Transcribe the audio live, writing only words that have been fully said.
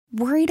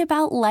Worried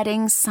about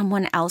letting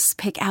someone else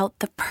pick out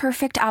the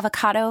perfect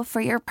avocado for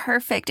your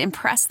perfect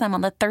impress them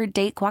on the third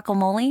date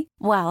guacamole?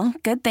 Well,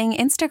 good thing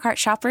Instacart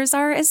shoppers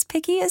are as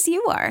picky as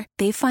you are.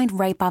 They find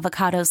ripe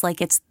avocados like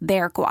it's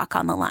their guac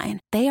on the line.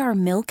 They are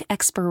milk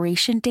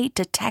expiration date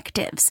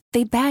detectives.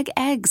 They bag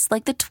eggs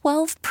like the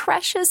 12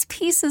 precious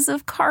pieces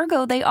of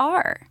cargo they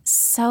are.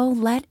 So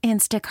let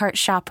Instacart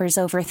shoppers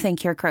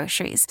overthink your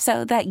groceries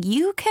so that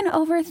you can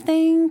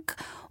overthink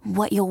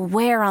what you'll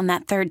wear on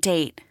that third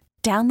date.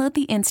 Download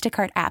the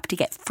Instacart app to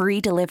get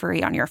free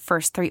delivery on your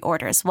first 3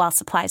 orders while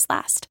supplies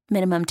last.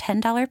 Minimum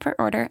 $10 per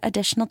order.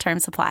 Additional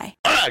terms apply.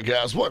 All right,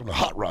 guys, welcome to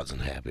Hot Rods and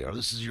Happy Hour.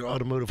 This is your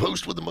automotive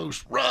host with the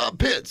most, Rob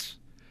Pitts.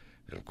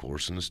 And, of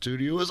course, in the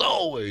studio, as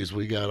always,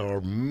 we got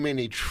our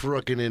mini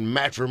trucking and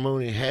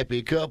matrimony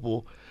happy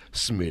couple,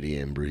 Smitty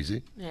and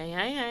Breezy.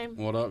 Hey.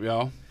 What up,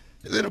 y'all?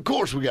 And then, of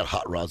course, we got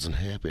Hot Rods and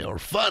Happy Hour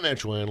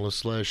financial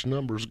analyst /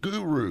 numbers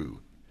guru,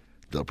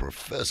 the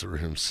professor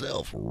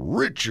himself,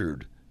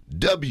 Richard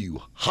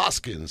W.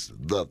 Hoskins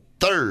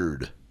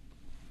III.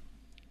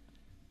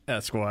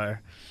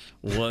 Esquire.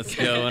 What's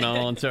going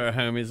on to our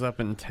homies up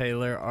in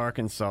Taylor,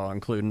 Arkansas,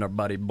 including our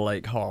buddy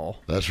Blake Hall?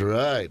 That's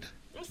right.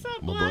 What's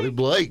up, My Blake? buddy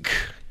Blake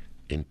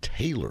in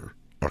Taylor,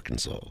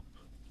 Arkansas.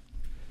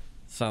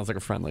 Sounds like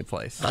a friendly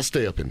place. I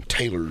stay up in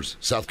Taylor's,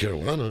 South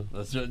Carolina.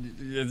 That's just,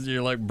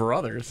 you're like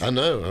brothers. I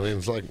know. I mean,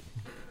 it's like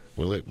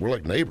we're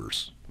like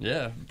neighbors.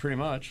 Yeah, pretty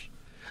much.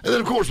 And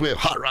then, of course, we have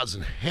Hot Rods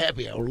and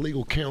Happy Hour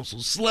legal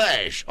counsel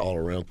 /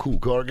 all-around cool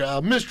car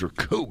guy, Mr.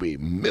 Kobe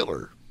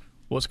Miller.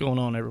 What's going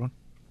on, everyone?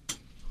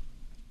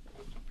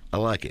 I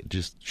like it.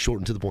 Just short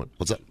and to the point.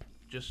 What's up?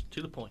 Just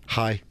to the point.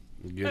 Hi.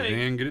 Get it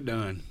in, get it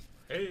done.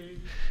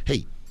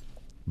 Hey.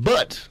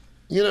 But,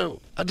 you know,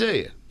 I tell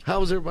you,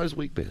 how has everybody's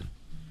week been?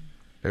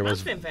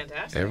 That's been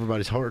fantastic.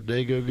 Everybody's heart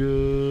day go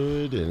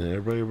good, and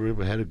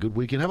everybody had a good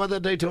weekend. How about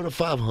that Daytona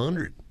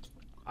 500?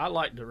 I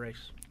liked the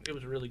race. It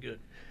was really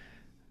good.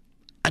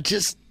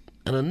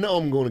 And I know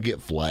I'm going to get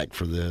flack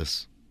for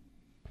this,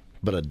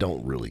 but I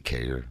don't really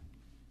care.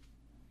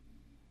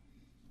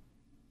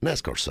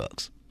 NASCAR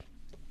sucks.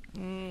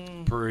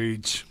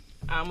 Preach.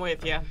 I'm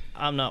with you.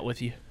 I'm not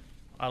with you.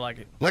 I like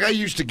it. Like, I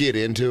used to get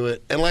into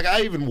it, and like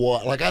I even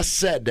I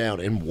sat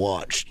down and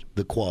watched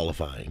the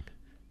qualifying,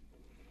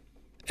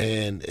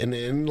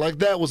 and like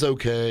that was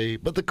okay,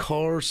 but the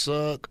cars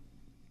suck.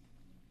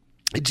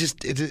 It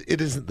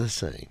isn't the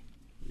same.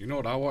 You know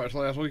what I watched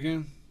last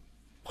weekend?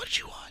 What'd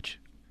you watch?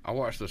 I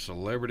watched the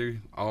Celebrity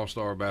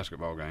All-Star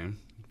basketball game,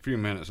 a few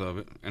minutes of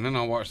it, and then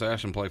I watched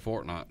Ashton play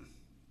Fortnite.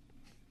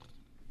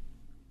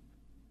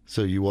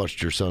 So you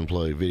watched your son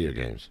play video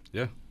games?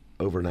 Yeah.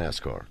 Over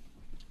NASCAR?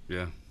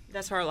 Yeah.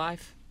 That's our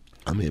life.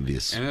 I'm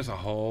envious. And it's a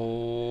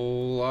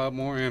whole lot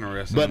more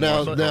interesting. But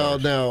than watching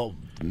cars.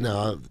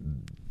 now,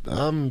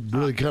 I'm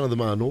really kind of the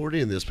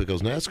minority in this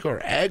because NASCAR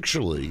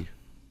actually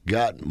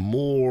got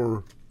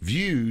more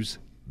views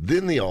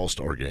than the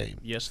All-Star game.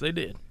 Yes, they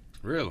did.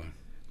 Really?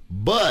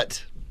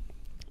 But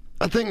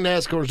I think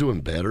NASCAR's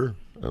doing better.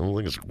 I don't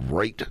think it's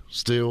great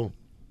still.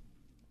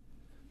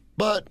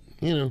 But,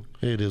 you know,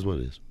 hey, it is what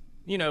it is.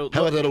 You know,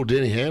 How about that old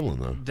Denny Hamlin,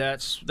 though?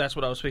 that's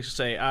what I was fixing to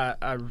say.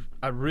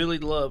 I really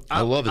love.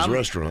 I love his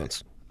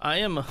restaurants. I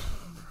am a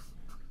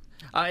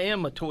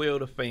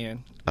Toyota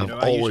fan. You I've know,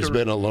 I used always to-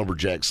 been a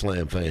Lumberjack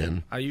Slam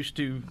fan. I used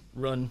to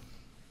run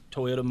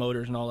Toyota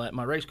Motors and all that,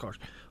 my race cars.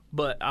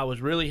 But I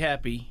was really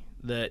happy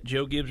that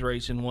Joe Gibbs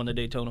Racing won the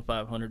Daytona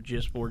 500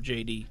 just for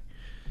JD.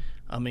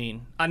 I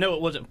mean, I know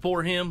it wasn't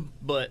for him,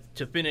 but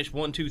to finish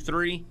 1, 2,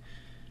 3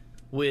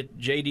 with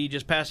JD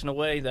just passing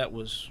away, that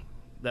was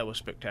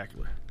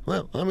spectacular.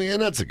 Well, I mean,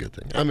 and that's a good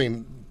thing. I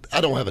mean,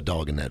 I don't have a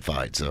dog in that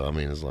fight, so I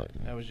mean, it's like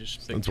That was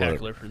just That's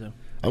spectacular for them.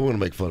 I want to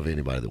make fun of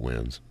anybody that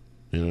wins.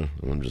 You know,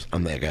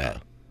 I'm that guy.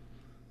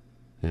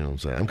 You know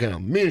what I'm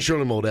saying? Me and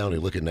Shirley Muldowney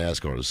look at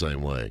NASCAR the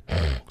same way.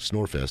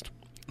 Snorefest.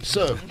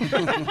 So,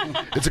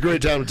 it's a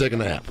great time to take a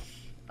nap.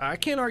 I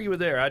can't argue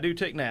with there. I do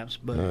take naps,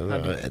 but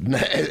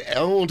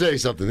I want to tell you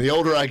something. The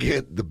older I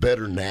get, the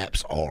better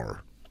naps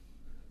are.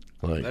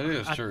 Like, That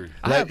is true.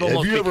 have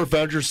you ever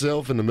found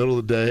yourself in the middle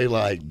of the day,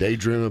 like,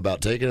 daydreaming about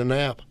taking a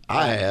nap?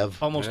 I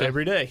have. almost Yeah.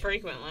 every day.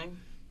 Frequently.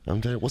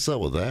 I'm telling you, what's up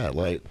with that?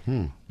 Like,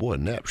 boy, a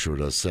nap sure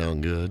does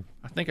sound good.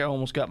 I think I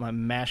almost got my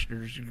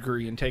master's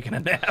degree in taking a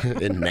nap.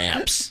 In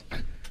naps.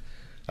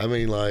 I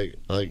mean, like,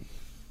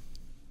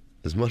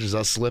 as much as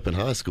I slept in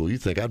high school,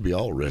 you'd think I'd be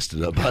all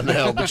rested up by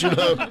now. But, you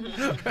know,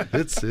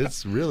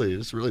 it's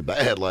really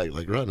bad. Like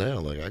right now,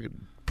 like, I could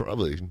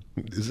probably,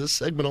 is this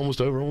segment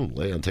almost over? I want to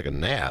lay down and take a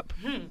nap.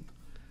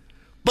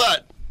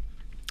 But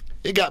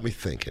it got me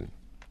thinking.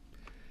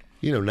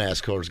 You know,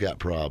 NASCAR's got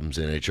problems.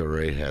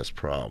 NHRA has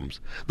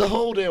problems. The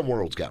whole damn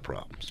world's got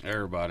problems.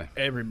 Everybody.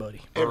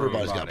 Everybody.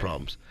 Everybody's got Everybody.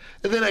 problems.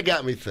 And then that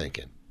got me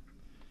thinking.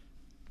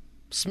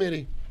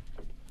 Smitty,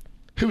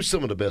 who's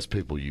some of the best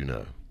people you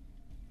know?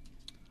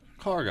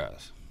 Car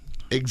guys.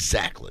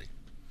 Exactly.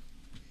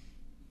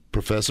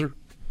 Professor?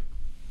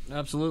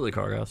 Absolutely,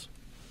 car guys.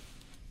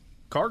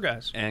 Car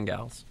guys. And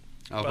gals.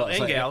 I was Well, about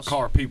to and say gals.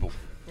 car people.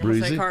 I'm gonna say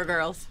Breezy? car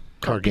girls.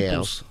 Car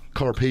gals.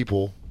 Car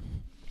people.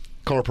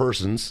 car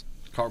persons.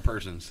 Car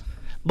persons.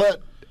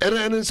 But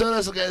and so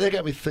that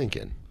got me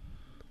thinking.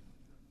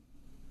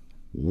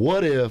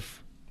 What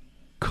if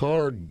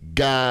car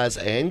guys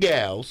and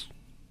gals?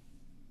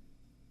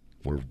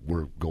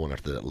 We're going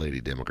after that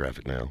lady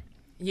demographic now.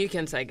 You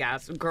can say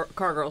guys.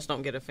 Car girls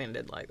don't get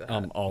offended like that.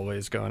 I'm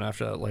always going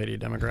after that lady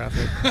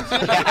demographic.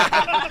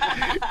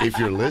 If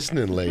you're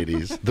listening,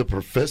 ladies, the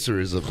professor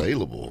is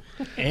available.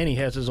 And he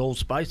has his Old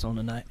Spice on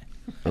tonight.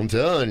 I'm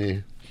telling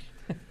you.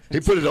 He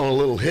put it on a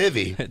little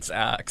heavy. It's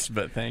Axe,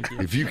 but thank you.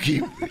 If you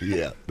keep,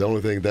 the only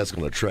thing that's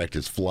going to attract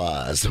is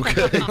flies,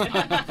 okay?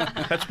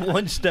 That's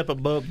one step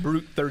above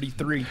Brute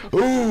 33.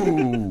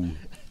 Ooh.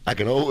 I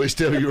can always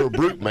tell you're a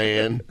brute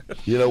man.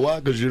 You know why?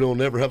 Because you don't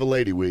never have a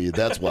lady with you.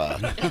 That's why.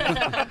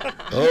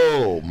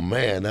 Oh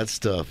man, that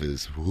stuff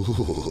is.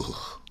 Ooh.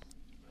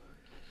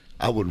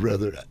 I would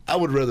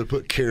rather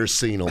put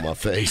kerosene on my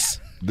face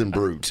than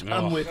brute.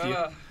 I'm with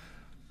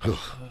you.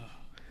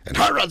 And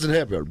Hot Rods and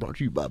Happy Hour brought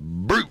to you by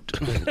Brute.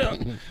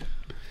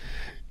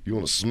 You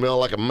want to smell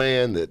like a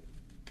man that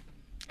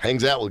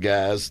hangs out with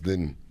guys,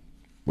 then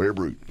wear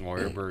Brute.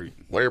 Wear Brute.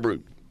 Wear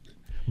Brute.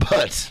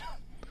 But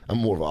I'm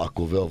more of an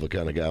Aqua Velva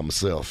kind of guy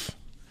myself.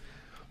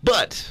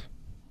 But,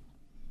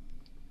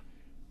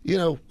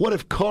 what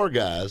if car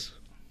guys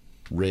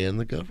ran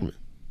the government?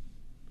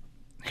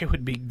 It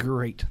would be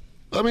great.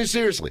 I mean,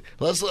 seriously.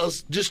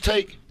 Let's just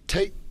take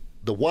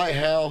the White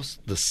House,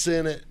 the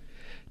Senate,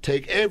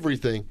 take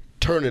everything,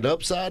 turn it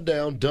upside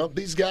down, dump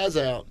these guys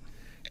out,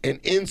 and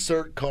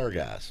insert car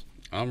guys.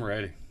 I'm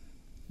ready.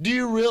 Do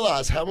you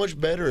realize how much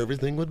better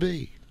everything would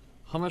be?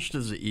 How much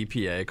does the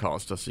EPA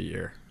cost us a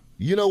year?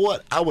 You know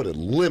what? I would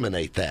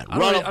eliminate that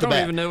right off the bat. I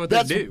don't even know what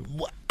they do.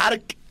 I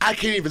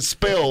can't even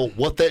spell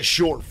what that's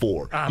short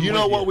for. You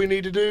know what we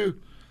need to do?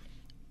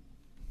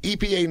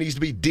 EPA needs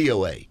to be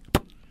DOA.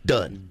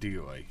 Done.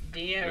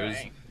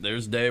 DOA.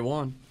 There's day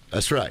one.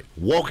 That's right.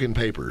 Walking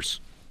papers.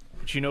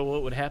 But you know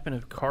what would happen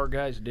if car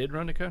guys did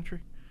run the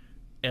country?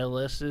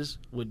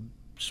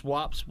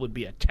 Swaps would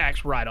be a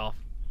tax write-off.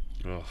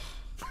 Ugh.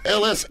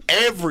 LS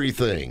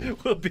everything.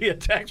 Would be a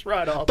tax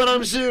write-off. But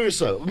I'm serious,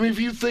 though. I mean, if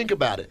you think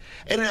about it,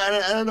 and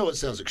I know it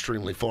sounds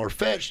extremely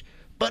far-fetched,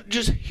 but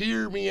just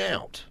hear me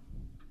out.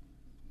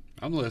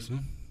 I'm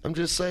listening. I'm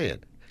just saying.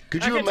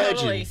 Could I you could imagine?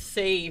 totally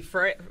see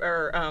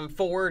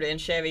Ford and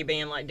Chevy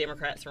being like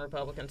Democrats and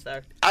Republicans,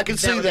 though. I can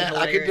see would be that.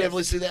 I could hilarious.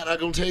 definitely see that. I'm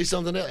going to tell you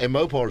something else. And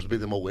Mopars would be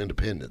them old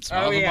independents.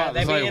 I was about to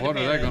they'd say, be what are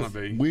they going independents.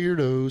 to be?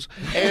 Weirdos.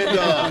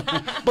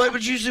 And but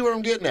you see where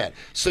I'm getting at.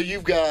 So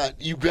you've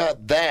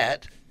got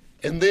that,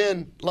 and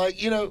then we're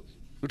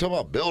talking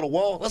about build a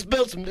wall. Let's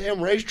build some damn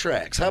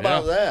racetracks. How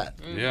about that?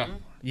 Yeah.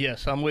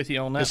 Yes, I'm with you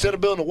on that. Instead of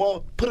building a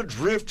wall, put a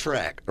drift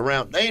track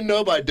around. Ain't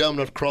nobody dumb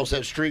enough to cross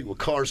that street with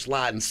cars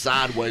sliding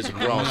sideways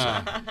across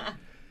it.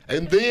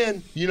 And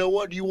then, you know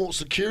what? You want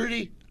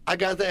security? I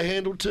got that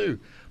handled too.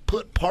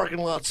 Put parking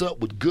lots up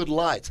with good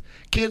lights.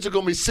 Kids are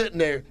going to be sitting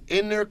there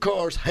in their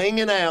cars,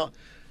 hanging out.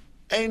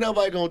 Ain't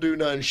nobody going to do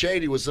nothing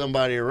shady with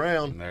somebody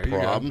around. There you go.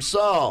 Problem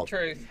solved.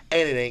 Truth.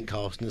 And it ain't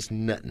costing us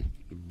nothing.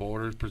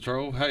 Border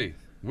Patrol. Hey,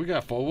 we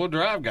got 4-wheel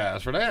drive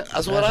guys for that.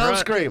 That's what I'm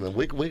screaming.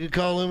 We could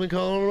call them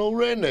old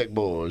redneck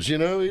boys,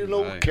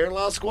 Hey.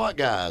 Carolina squat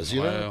guys,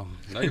 Well,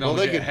 they don't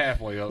get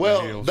halfway up the Well,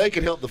 hills. they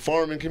could help the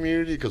farming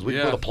community because we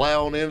Yeah. put a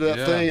plow on the end of that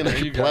Yeah, thing and there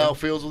they you can plow go.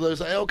 fields with those,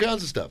 all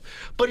kinds of stuff.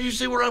 But you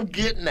see where I'm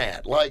getting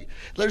at. Like,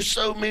 there's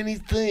so many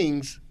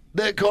things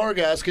that car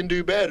guys can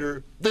do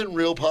better than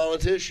real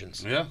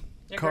politicians. Yeah.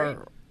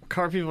 Car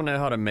people know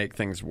how to make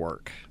things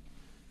work.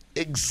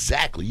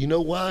 Exactly. You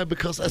know why?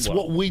 Because that's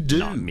what we do.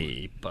 Not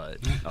me, but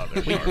other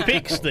We car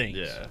fix people. things.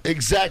 Yeah.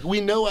 Exactly. We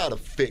know how to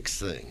fix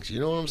things. You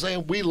know what I'm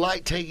saying? We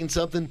like taking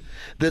something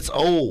that's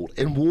old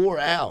and wore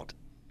out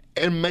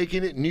and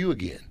making it new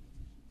again.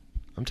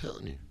 I'm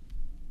telling you.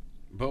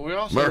 But we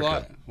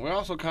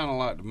also kind of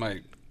like to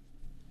make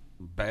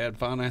bad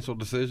financial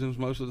decisions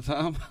most of the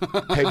time.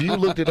 Have you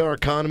looked at our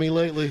economy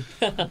lately?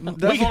 That's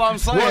what I'm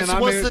saying.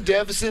 What's the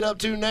deficit up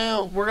to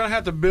now? We're gonna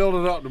have to build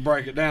it up to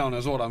break it down.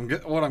 Is what I'm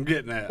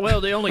getting at.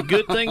 Well, the only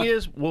good thing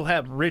is we'll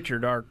have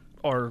Richard,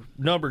 our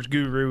numbers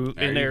guru,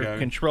 There in you there go.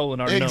 controlling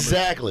our numbers.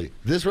 Exactly.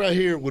 This right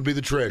here would be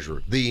the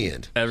treasurer. The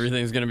end.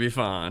 Everything's going to be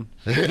fine.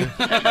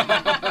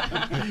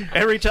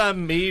 Every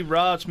time me,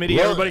 Rod, Smitty,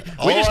 Well, everybody,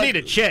 all we just I- need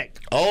a check.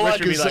 All I Richard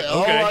can be say, like,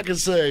 okay. all I can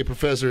say,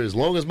 Professor, as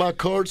long as my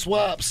card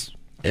swaps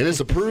and it's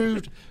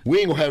approved, we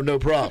ain't gonna have no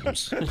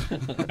problems.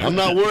 I'm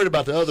not worried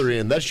about the other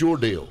end. That's your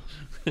deal.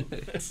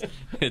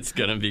 It's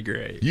going to be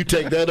great. You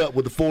take that up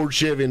with the Ford,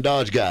 Chevy, and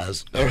Dodge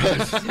guys. All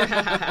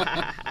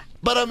right.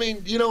 But I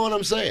mean, you know what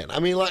I'm saying? I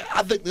mean,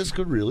 I think this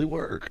could really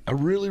work. I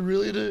really,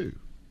 really do.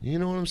 You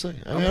know what I'm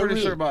saying? I mean, I'm I pretty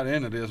really- sure by the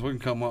end of this we can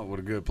come up with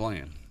a good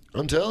plan.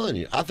 I'm telling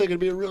you, I think it'd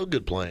be a real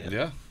good plan.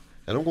 Yeah.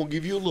 And I'm going to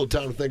give you a little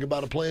time to think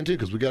about a plan, too,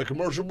 because we got a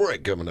commercial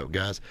break coming up,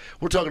 guys.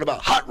 We're talking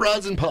about hot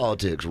rods and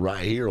politics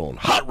right here on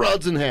Hot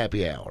Rods and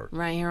Happy Hour.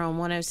 Right here on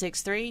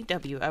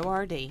 106.3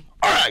 WORD.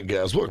 All right,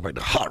 guys, welcome back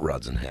to Hot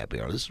Rods and Happy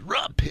Hour. This is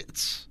Rob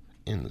Pitts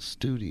in the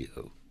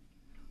studio.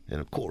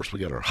 And, of course, we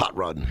got our Hot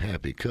Rod and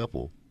Happy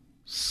couple,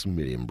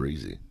 Smitty and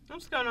Breezy.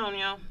 What's going on,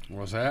 y'all?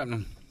 What's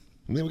happening?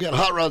 And then we got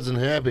Hot Rods and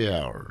Happy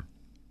Hour.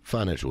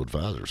 Financial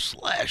advisor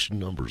 /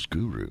 numbers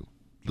guru.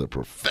 The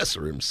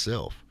professor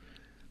himself.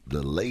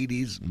 The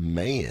ladies'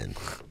 man.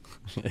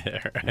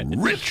 Yeah, right.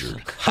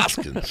 Richard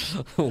Hoskins.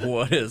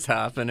 What is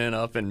happening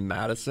up in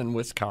Madison,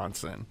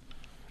 Wisconsin?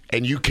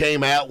 And you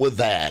came out with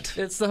that.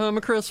 It's the home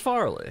of Chris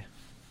Farley.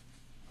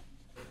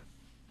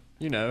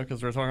 You know,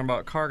 because we're talking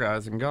about car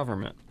guys and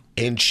government.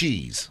 And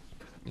cheese.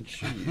 And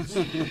cheese.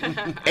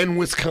 And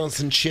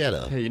Wisconsin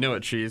cheddar. Hey, you know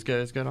what cheese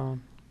goes good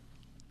on?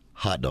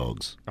 Hot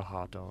dogs. A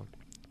hot dog.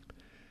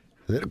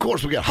 And then, of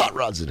course, we got Hot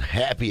Rods and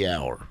Happy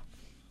Hour.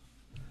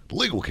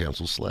 Legal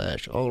counsel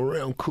 /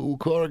 all-around cool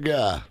car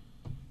guy,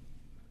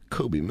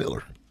 Kobe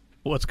Miller.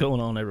 What's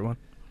going on, everyone?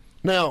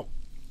 Now,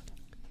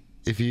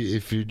 if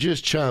you're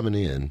just chiming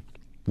in,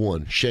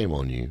 1, shame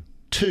on you.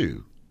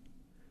 2,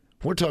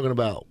 we're talking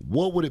about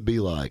what would it be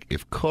like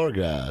if car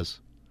guys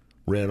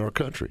ran our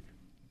country.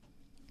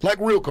 Like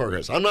real car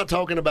guys. I'm not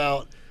talking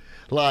about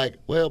like,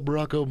 well,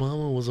 Barack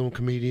Obama was on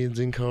Comedians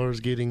in Cars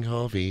Getting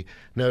Coffee.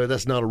 No,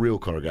 that's not a real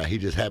car guy. He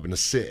just happened to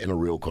sit in a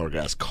real car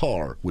guy's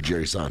car with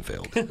Jerry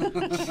Seinfeld.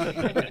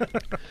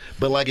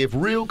 But like if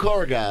real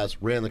car guys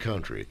ran the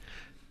country,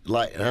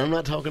 like, and I'm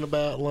not talking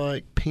about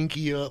like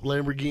pinky up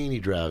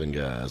Lamborghini driving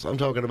guys. I'm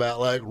talking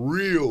about like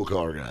real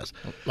car guys.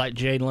 Like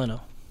Jay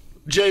Leno.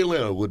 Jay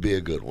Leno would be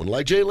a good one.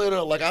 Like Jay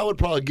Leno, like I would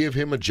probably give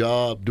him a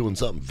job doing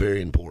something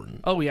very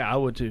important. Oh, yeah, I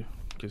would too.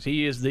 Because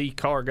he is the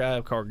car guy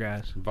of car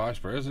guys. Vice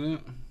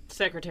President?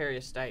 Secretary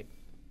of State.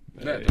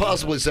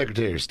 Possibly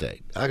Secretary of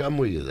State. I'm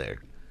with you there.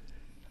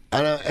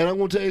 And I'm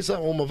going to tell you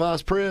something on my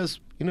vice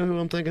pres. You know who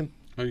I'm thinking?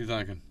 Who you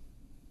thinking?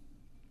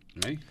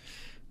 Me?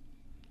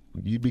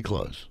 You'd be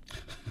close.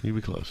 You'd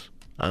be close.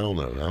 I don't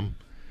know.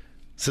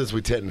 Since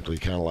we technically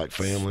kind of like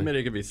family.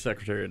 Smitty could be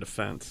Secretary of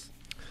Defense.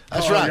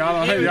 That's right.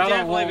 Y'all He would don't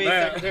definitely want be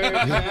that. Secretary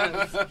of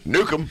Defense.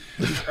 Nuke 'em.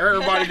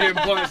 Everybody getting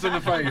punched in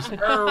the face.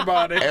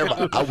 Everybody.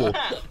 I will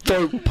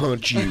throat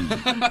punch you.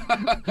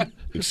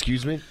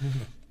 Excuse me?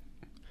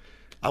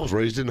 I was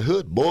raised in the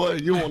hood, boy.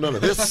 You want none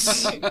of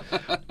this.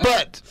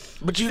 But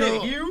you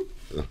know.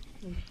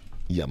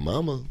 Yeah,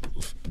 mama.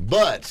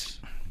 But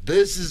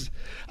this is.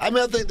 I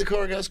mean, I think the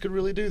car guys could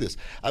really do this.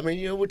 I mean,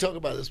 you know, we talk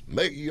about this.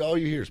 All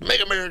you hear is make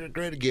America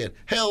great again.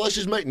 Hell, let's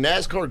just make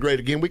NASCAR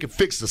great again. We could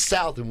fix the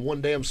South in one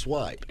damn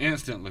swipe.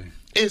 Instantly.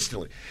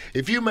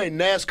 If you made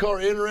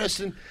NASCAR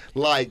interesting,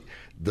 like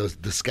the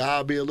sky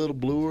would be a little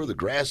bluer, the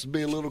grass would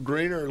be a little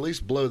greener, or at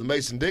least below the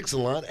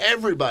Mason-Dixon line,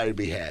 everybody would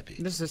be happy.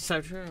 This is so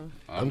true.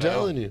 I'm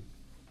telling you.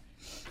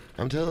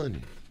 You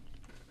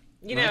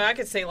know, I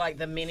could see like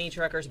the mini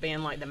truckers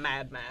being like the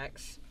Mad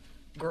Max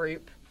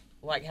group,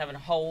 like having a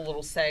whole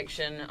little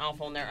section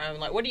off on their own.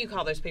 Like, what do you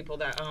call those people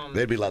that?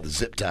 They'd be like the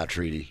zip tie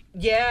treaty.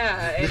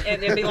 Yeah,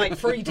 and it'd be like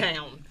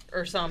Freetown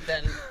or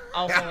something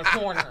off on the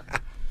corner.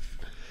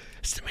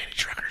 It's the mini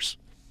truckers.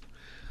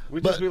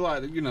 We'd just be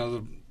like, you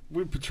know,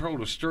 we patrol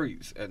the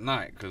streets at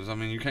night because, I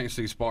mean, you can't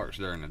see sparks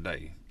during the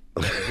day.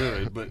 That's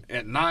good. But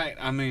at night,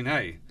 I mean,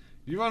 hey,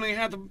 you only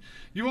have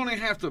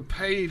to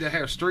pay to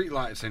have street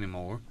lights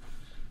anymore.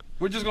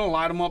 We're just going to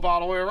light them up all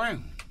the way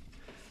around.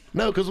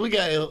 No, because we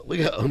got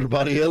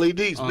underbody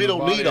LEDs. We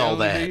don't need all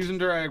that. LEDs and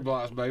drag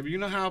blocks, baby. You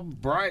know how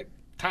bright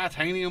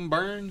titanium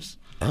burns?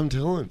 I'm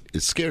telling you,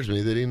 it scares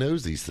me that he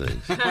knows these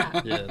things.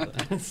 Yeah,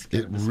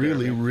 It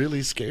really,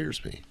 really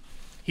scares me.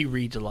 He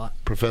reads a lot.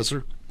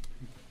 Professor?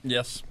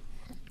 Yes.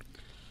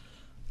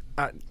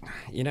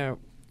 You know,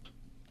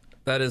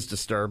 that is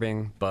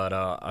disturbing, but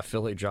I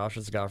feel like Josh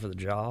is the guy for the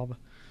job.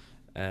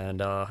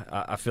 And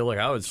I feel like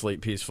I would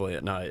sleep peacefully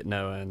at night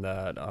knowing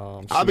that.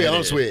 I'll be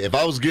honest with you. If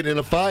I was getting in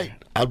a fight,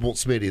 I'd want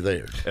Smitty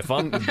there. If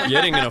I'm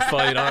getting in a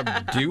fight,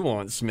 I do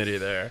want Smitty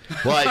there.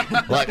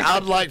 Like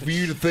I'd like for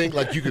you to think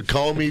like you could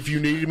call me if you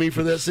needed me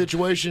for that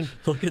situation.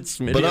 Look at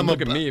Smitty. But And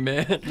look at me,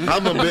 man.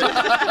 I'm a bit.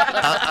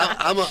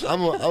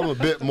 I'm a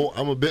bit more.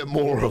 I'm a bit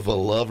more of a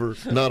lover,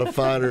 not a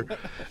fighter.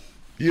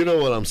 You know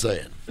what I'm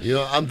saying? You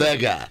know, I'm that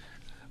guy.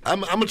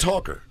 I'm a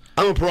talker.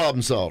 I'm a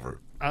problem solver.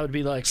 I would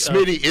be like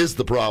Smitty is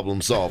the problem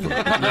solver.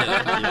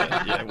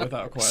 yeah,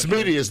 without question.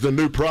 Smitty is the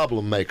new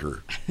problem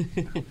maker.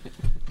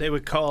 They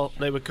would call,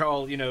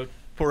 you know,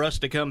 for us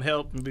to come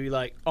help and be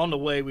like, on the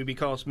way, we'd be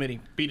calling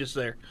Smitty, beat us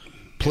there.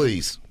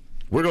 Please,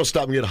 we're gonna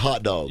stop and get a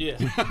hot dog. Yeah.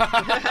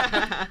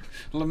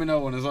 Let me know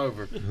when it's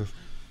over.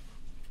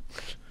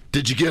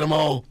 Did you get them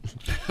all?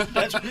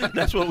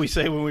 That's what we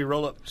say when we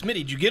roll up. Smitty,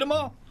 did you get them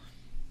all?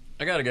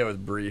 I got to go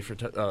with Bree for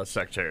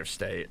Secretary of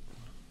State.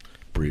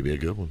 Bree would be a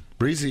good one.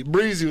 Breezy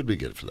would be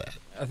good for that.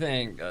 I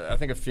think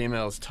a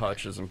female's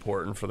touch is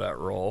important for that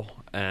role,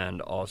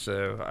 and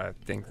also I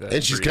think that.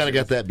 And she's kind of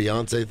got that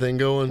Beyonce thing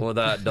going. Well,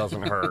 that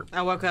doesn't hurt.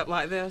 I woke up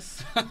like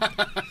this.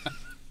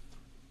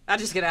 I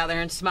just get out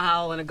there and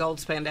smile in a gold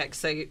spandex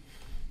suit.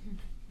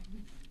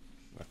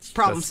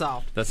 Problem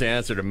solved. That's the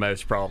answer to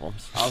most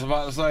problems. I was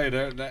about to say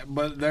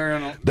but they're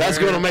in. That's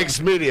going to make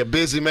Smitty a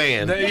busy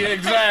man.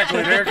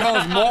 Exactly. There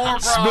comes more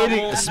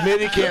problems.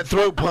 Smitty can't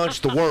throat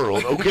punch the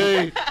world.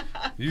 Okay.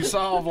 You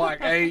solved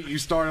like 8. You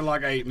started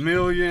like 8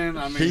 million.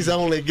 I mean, He's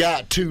only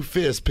got 2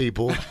 fists,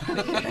 people.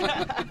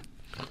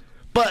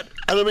 But,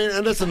 I mean,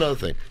 and that's another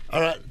thing.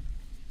 All right,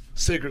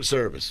 Secret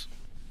Service.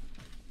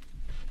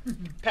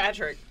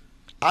 Patrick.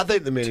 I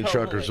think the mini Totally.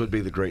 truckers would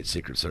be the great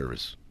Secret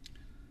Service.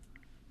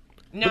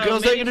 No,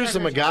 Because they mini can do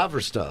some truckers-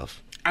 MacGyver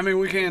stuff. I mean,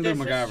 we can do This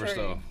is MacGyver true.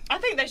 stuff. I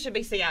think they should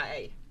be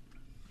CIA.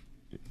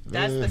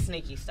 That's the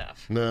sneaky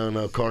stuff.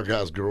 No, car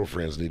guys'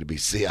 girlfriends need to be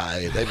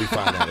CIA. They be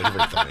finding out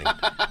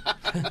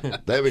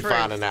everything. They be Truth.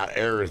 finding out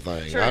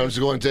everything. Truth. I'm just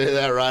going to tell you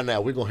that right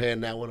now. We're going to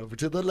hand that one over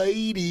to the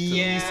ladies.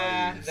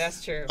 Yeah,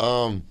 that's true.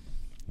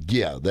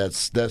 Yeah,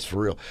 that's for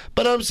real.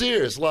 But I'm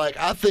serious. Like,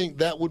 I think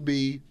that would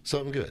be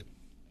something good.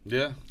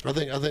 Yeah. I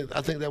think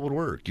that would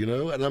work, you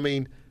know? And I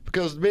mean,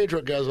 because the mini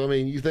truck guys, I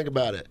mean, you think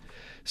about it.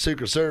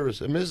 Secret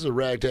Service, I mean, this is a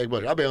ragtag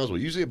bunch. I'll be honest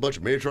with you. You see a bunch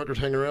of mini truckers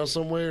hanging around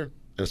somewhere,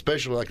 and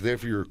especially like there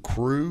for your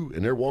crew,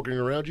 and they're walking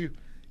around you,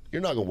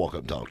 you're not going to walk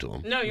up and talk to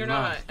them. No, you're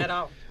not at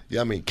all.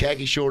 Yeah, I mean,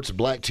 khaki shorts and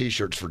black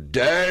T-shirts for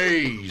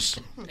days.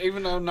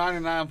 Even though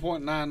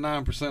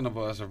 99.99% of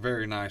us are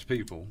very nice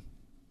people,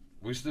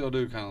 we still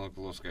do kind of look a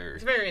little scary.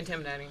 It's very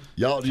intimidating.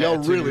 Y'all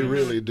Tattoos.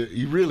 really do.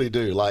 You really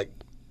do. Like,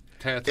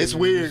 Tattoos. it's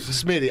weird,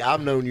 Smitty.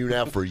 I've known you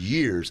now for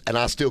years, and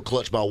I still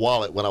clutch my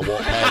wallet when I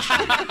walk past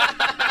you.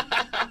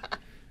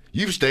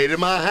 You've stayed in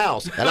my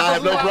house, and I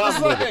have no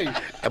problem with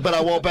it. But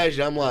I walk past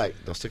you, I'm like,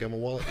 "Don't stick out my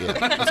wallet." Yeah,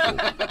 that's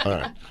good. All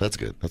right, that's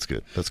good.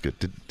 That's good.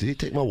 Did he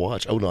take my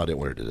watch? Oh no, I didn't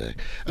wear it today.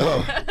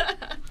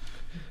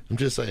 I'm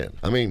just saying.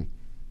 I mean,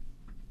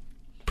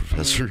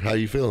 Professor, how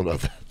you feeling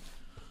about that?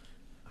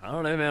 I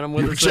don't know, man. I'm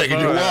with You were it so checking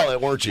your far. wallet,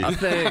 weren't you?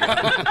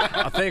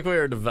 I think we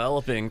are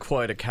developing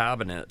quite a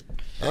cabinet.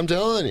 I'm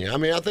telling you. I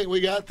mean, I think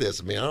we got this.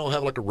 I mean, I don't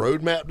have like a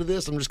roadmap to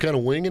this. I'm just kind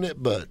of winging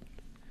it, but.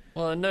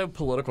 Well, no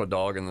political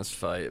dog in this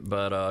fight,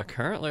 but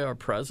currently our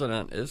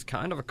president is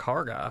kind of a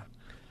car guy.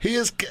 He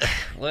is,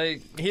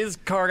 Like, he's a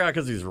car guy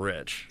because he's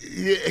rich.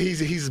 yeah,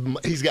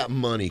 he's got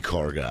money,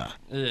 car guy.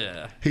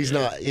 Yeah. He's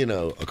not, you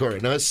know, a car.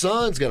 Now his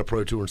son's got a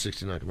Pro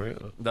 269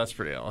 Camaro, That's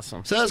pretty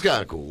awesome. so that's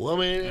kind of cool. I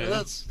mean,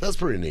 that's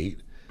pretty neat.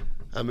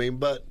 I mean,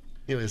 but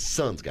you know, his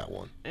son's got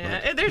one.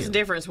 Yeah, there's a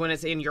difference when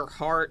it's in your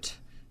heart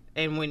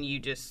and when you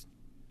just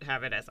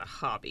have it as a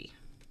hobby.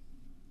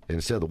 And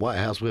instead of the White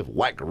House, we have a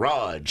white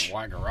garage.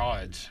 White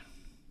garage.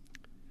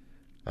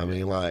 I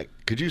mean, like,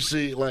 could you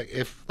see, like,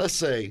 if let's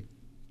say,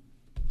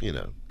 you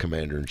know,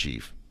 Commander in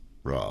Chief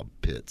Rob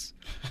Pitts.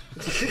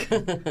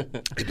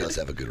 It does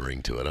have a good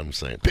ring to it. I'm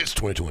saying Pitts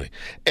 2020,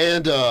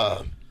 and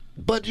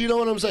but you know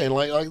what I'm saying,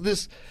 like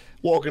this,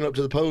 walking up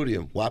to the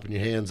podium, wiping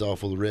your hands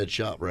off with a red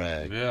shop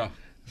rag. Yeah.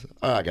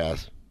 All right,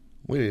 guys,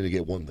 we need to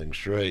get one thing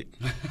straight.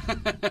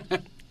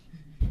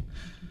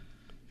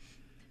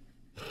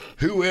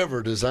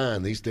 Whoever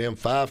designed these damn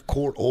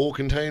 5-quart oil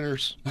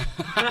containers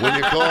when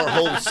your car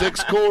holds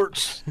 6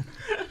 quarts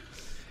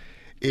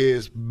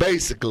is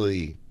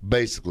basically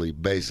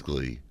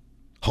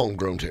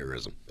homegrown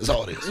terrorism. That's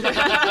all it is.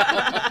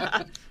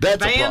 That's a Banned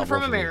problem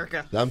from for me.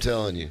 America. I'm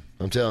telling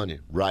you,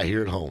 right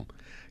here at home.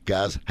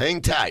 Guys,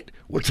 hang tight.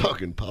 We're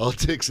talking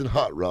politics and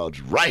hot rods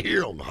right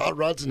here on the Hot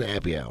Rods and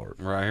Happy Hour.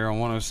 Right here on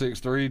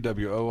 106.3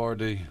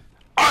 WORD.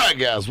 All right,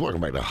 guys, welcome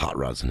back to Hot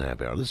Rods and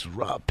Happy Hour. This is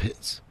Rob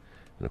Pitts.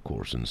 And, of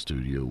course, in the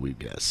studio, we've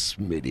got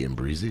Smitty and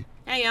Breezy.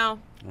 Hey, y'all.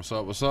 What's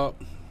up? What's up?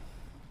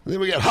 And then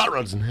we got Hot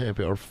Rods and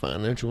Happy Hour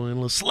financial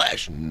analyst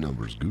 /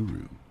 numbers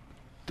guru,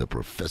 the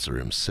professor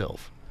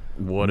himself.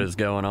 What is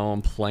going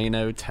on,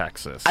 Plano,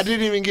 Texas? I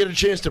didn't even get a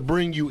chance to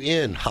bring you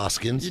in,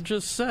 Hoskins. You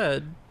just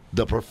said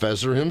The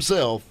professor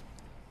himself.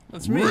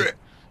 that's me. Rick.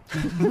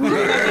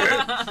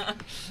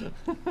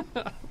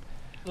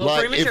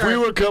 Like, if we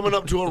were coming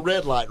up to a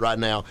red light right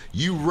now,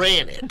 you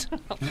ran it.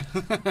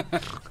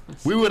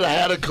 We would have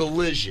had a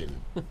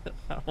collision.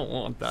 I don't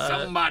want that.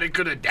 Somebody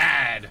could have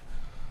died.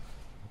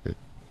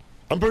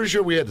 I'm pretty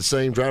sure we had the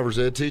same driver's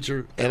ed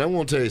teacher, and I'm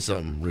going to tell you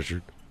something,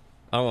 Richard.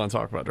 I don't want to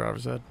talk about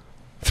driver's ed.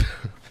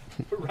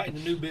 We're writing a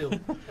new bill.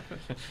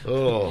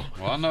 Oh.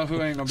 Well, I know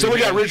who ain't going to be So we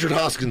got mad. Richard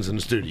Hoskins in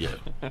the studio.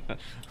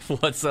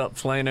 What's up,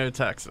 Plano,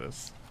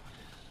 Texas?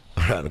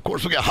 All right, of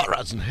course, we got Hot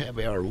Rods and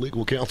Happy Hour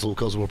legal counsel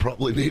because we'll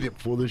probably need it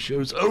before this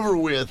show's over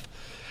with.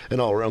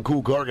 And all-around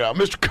cool car guy,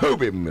 Mr.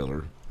 Kobe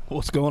Miller.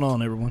 What's going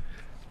on, everyone?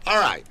 All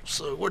right,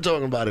 so we're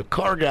talking about if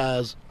car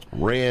guys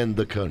ran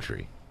the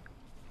country.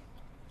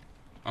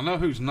 I know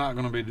who's not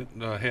going to be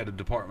the head of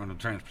Department of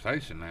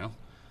Transportation now.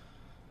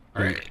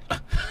 Right.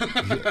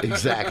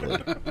 Exactly.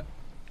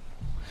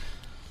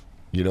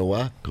 You know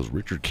why? Because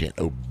Richard can't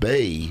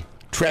obey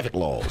traffic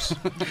laws.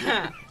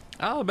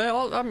 Oh,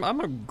 man, I'm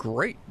a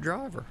great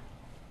driver.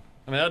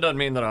 I mean, that doesn't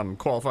mean that I'm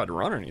qualified to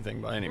run or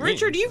anything by any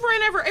Richard, means. you've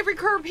ran over every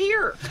curb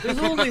here. There's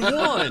only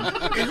one.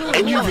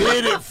 And you've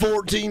hit it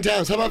 14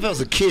 times. How about if I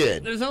was a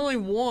kid? There's only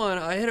one.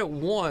 I hit it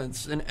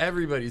once, and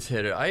everybody's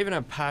hit it. I even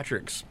have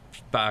Patrick's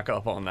back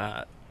up on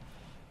that.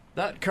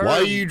 That curve. Why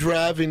are you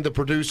driving the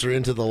producer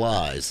into the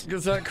lies?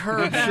 Because that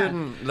curve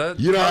shouldn't. That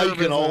You know how you curve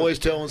can isn't- always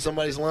tell when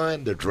somebody's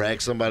lying? They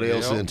drag somebody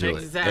else Yep. into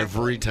Exactly. it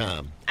every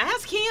time.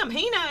 Ask him.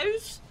 He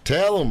knows.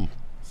 Tell them.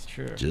 It's true.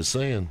 sure. Just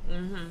saying.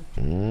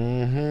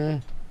 Mm-hmm.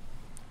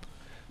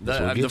 That's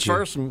what gets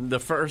you. The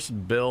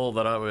first bill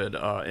that I would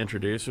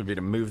introduce would be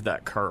to move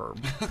that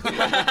curb.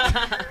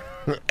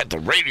 At the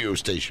radio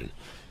station.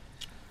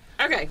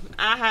 Okay,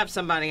 I have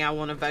somebody I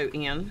want to vote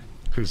in.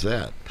 Who's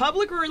that?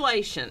 Public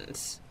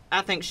relations,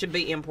 I think, should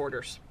be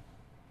importers.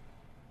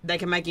 They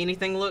can make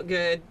anything look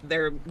good.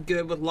 They're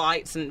good with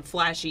lights and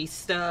flashy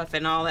stuff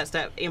and all that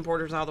stuff.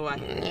 Importers all the way.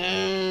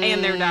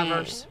 And they're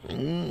diverse.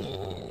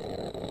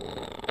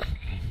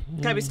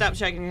 Toby, stop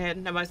shaking your head.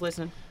 Nobody's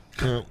listening.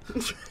 That's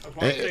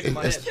why I'm shaking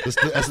my head.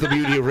 That's the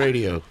beauty of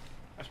radio.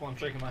 That's why I'm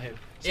shaking my head.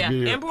 Yeah,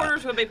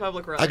 importers would be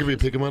public relations. I could be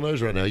picking my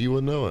nose right now. You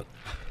wouldn't know it.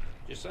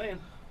 Just saying.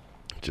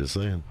 Just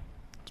saying.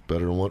 It's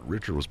better than what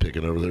Richard was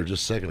picking over there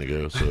just a second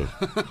ago. So,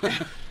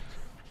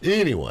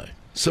 anyway,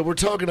 so we're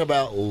talking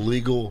about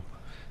legal.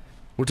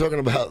 We're talking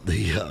about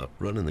the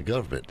running the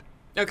government.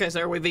 Okay,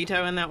 so are we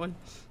vetoing that one?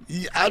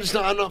 Yeah,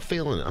 I'm not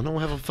feeling it. I don't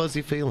have a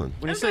fuzzy feeling.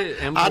 When you say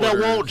importers, I don't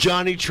want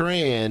Johnny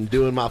Tran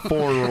doing my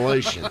foreign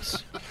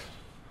relations.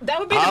 That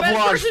would be the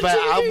best person to do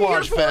I've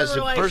watched your Fast.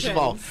 foreign First of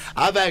all, relations.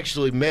 I've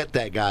actually met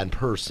that guy in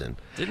person.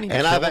 Didn't he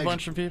and kill I've a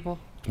bunch of people?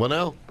 Well,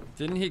 no.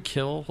 Didn't he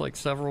kill like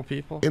several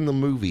people? In the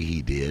movie,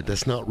 he did.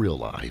 That's not real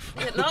life.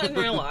 Yeah, not in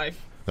real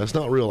life. That's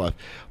not real life.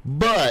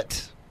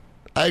 But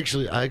I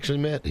actually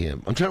met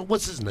him. I'm trying.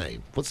 What's his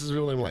name? What's his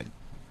real name like?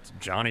 It's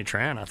Johnny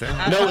Tran, I think.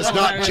 No, it's don't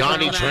know not his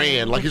Johnny real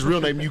name. Tran. Like his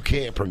real name, you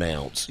can't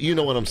pronounce. You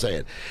know what I'm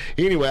saying?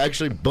 Anyway, I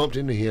actually bumped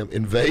into him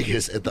in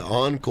Vegas at the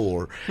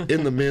Encore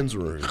in the men's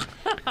room.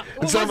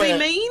 Was he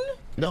mean?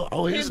 No, he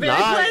He was was very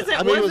not. pleasant,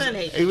 I mean, wasn't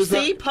he? He was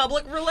See, not,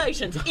 public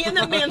relations in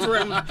the men's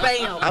room.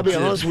 Bam. I'll be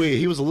honest with you,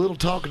 he was a little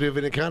talkative,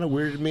 and it kind of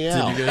weirded me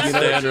out. you guys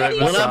stand right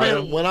when beside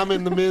him? when I'm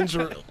in the men's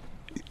room,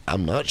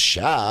 I'm not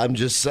shy. I'm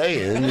just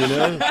saying, you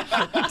know.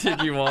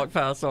 Did you walk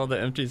past all the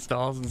empty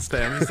stalls and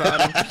stand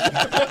beside him?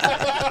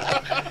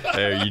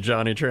 Hey, are you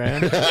Johnny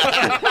Tran?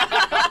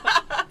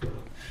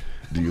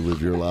 Do you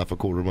live your life a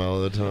quarter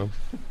mile at a time?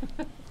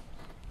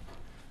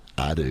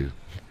 I do.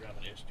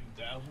 Driving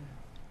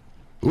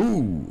S2000.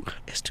 Ooh,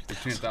 it's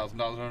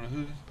 $10,000 on a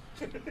hood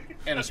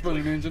and a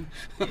spooning engine.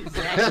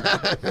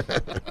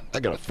 I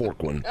got a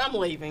fork one. I'm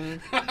leaving.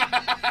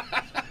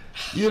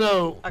 You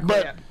know, I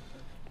but quit.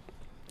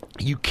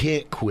 you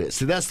can't quit.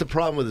 See, that's the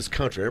problem with this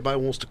country. Everybody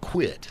wants to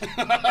quit.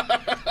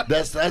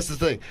 That's the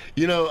thing.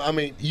 You know, I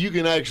mean, you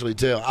can actually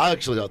tell. I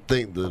actually don't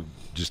think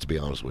just to be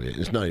honest with you,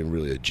 it's not even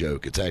really a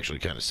joke. It's actually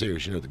kind of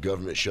serious. You know, the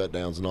government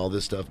shutdowns and all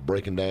this stuff,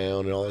 breaking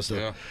down and all that stuff.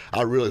 Yeah.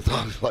 I really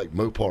thought like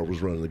Mopar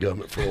was running the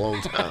government for a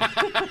long time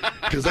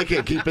because they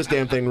can't keep this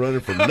damn thing running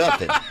for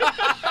nothing.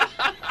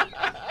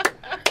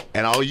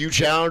 And all you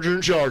Challenger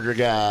and Charger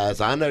guys,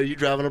 I know you're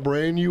driving a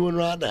brand new one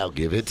right now.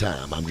 Give it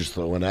time. I'm just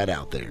throwing that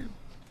out there.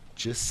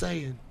 Just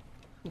saying.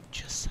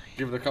 Just saying.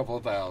 Give it a couple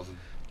of thousand.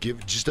 Give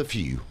it just a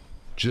few.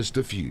 Just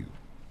a few.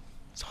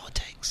 That's all it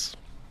takes.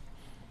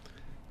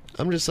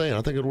 I'm just saying, I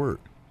think it'd work.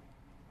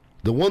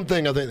 The one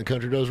thing I think the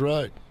country does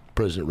right,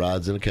 president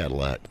rides in a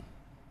Cadillac.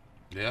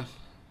 Yeah.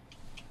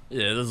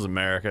 Yeah, this is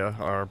America.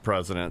 Our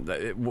president.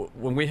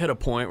 When we hit a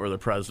point where the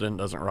president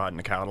doesn't ride in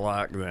a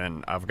Cadillac,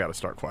 then I've got to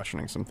start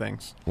questioning some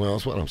things. Well,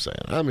 that's what I'm saying.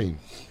 I mean,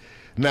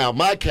 now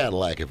my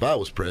Cadillac, if I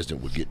was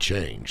president, would get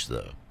changed,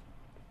 though.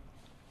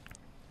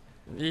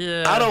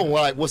 Yeah. I don't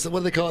like, what do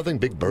they call that thing?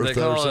 Big Bertha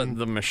They or call something? it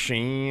the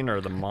machine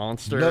or the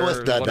monster. No,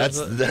 it's not. What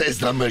is That is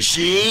the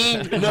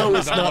machine. No,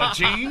 it's not.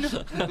 Gene?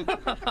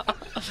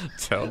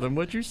 Tell them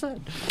what you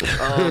said.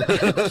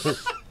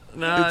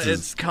 No,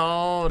 it's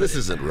called. This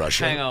isn't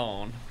Russia. Hang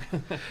on.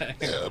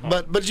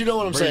 But you know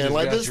what I'm Breezy's saying?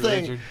 Like got this you,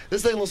 thing, Richard.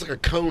 this thing looks like a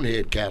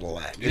conehead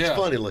Cadillac. It's Yeah.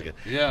 funny looking.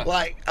 Yeah.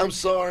 Like I'm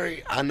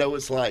sorry, I know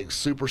it's like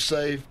super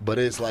safe, but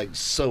it's like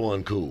so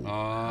uncool.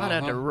 I'd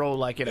have to roll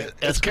like it.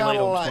 it's kind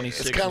of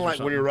like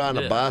when you're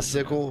riding Yeah. a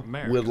bicycle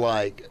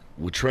America.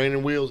 with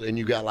training wheels and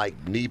you got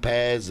like knee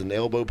pads and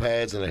elbow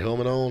pads and a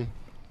helmet on.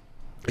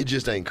 It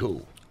just ain't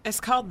cool. It's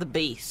called the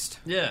Beast.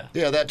 Yeah,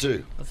 Yeah, that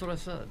too. that's what I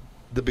said.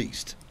 The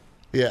Beast.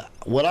 Yeah.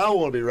 What I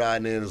want to be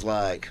riding in is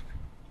like,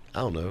 I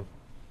don't know,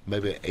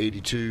 maybe an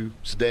 82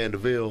 Sedan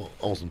DeVille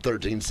on some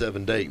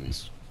 13.7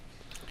 Daytons.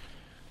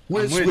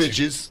 With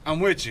switches. I'm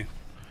with you.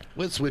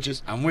 With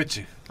switches. I'm with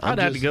you. I'd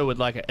have to go with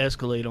like an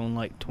Escalade on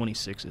like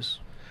 26s.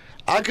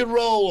 I could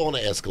roll on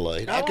an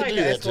Escalade. I could like do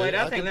that Escalade. too.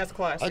 I think that's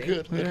classy. I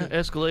could. Yeah,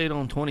 Escalade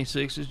on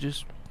 26s,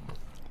 just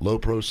Low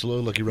pro slow,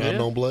 like you're riding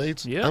Yeah. on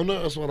blades. Yeah. Oh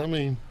no, that's what I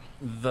mean.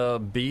 The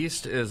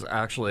Beast is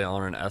actually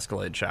on an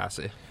Escalade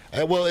chassis.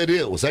 Well, it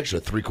is. It was actually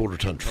a 3/4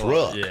 ton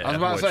truck. Yeah, I was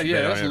about to say, which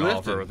yeah, they that's don't lifted.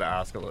 offer with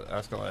the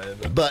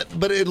Escalade.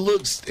 But it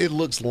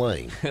looks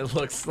lame. It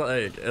looks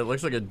like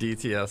a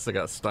DTS that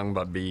got stung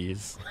by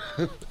bees.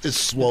 It's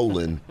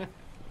swollen.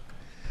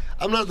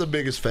 I'm not the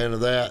biggest fan of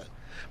that,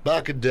 but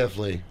I could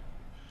definitely,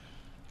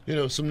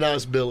 some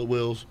nice billet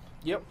wheels.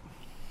 Yep.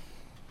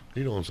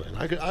 You know what I'm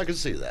saying? I could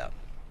see that.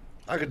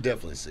 I could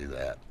definitely see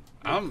that.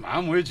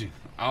 I'm with you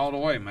all the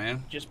way,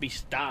 man. Just be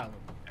styling.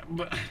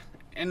 But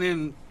and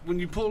then when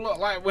you pull up,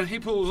 like when he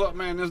pulls up,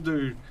 man, this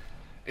dude,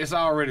 it's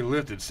already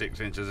lifted 6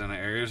 inches in the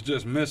air. It's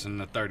just missing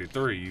the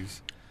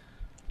 33s.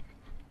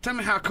 Tell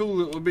me how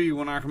cool it would be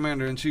when our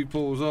commander-in-chief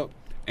pulls up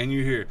and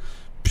you hear,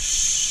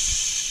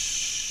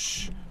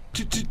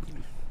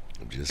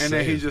 and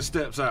then he just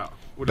steps out.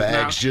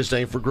 Bags just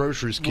ain't for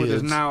groceries, kids. With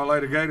his now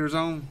later gators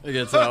on. It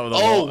gets out with a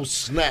Oh,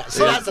 snap.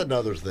 See, that's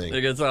another thing.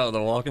 It gets out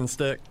with a walking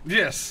stick.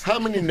 Yes. How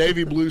many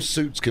navy blue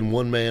suits can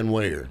one man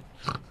wear?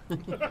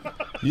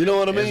 You know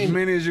what I As mean?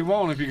 many as you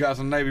want if you got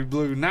some navy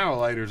blue now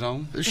laters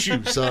on.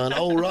 Shoot, son.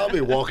 Old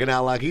Robbie walking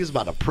out like he's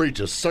about to preach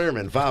a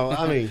sermon.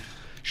 I mean,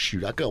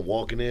 shoot, I come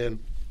walking in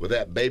with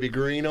that baby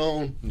green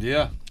on.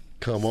 Yeah.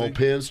 Come on,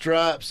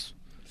 pinstripes.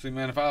 See,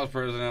 man, if I was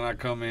president, I'd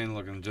come in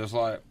looking just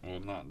like,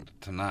 well, not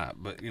tonight,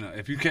 but, you know,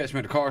 if you catch me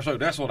at the car show,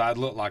 that's what I'd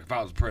look like if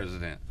I was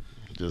president.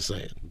 Just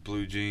saying.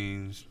 Blue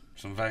jeans,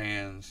 some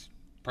Vans,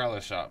 probably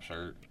a shop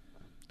shirt.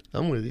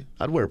 I'm with you.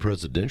 I'd wear a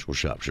presidential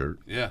shop shirt.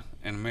 Yeah,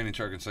 and a mini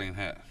truck and scene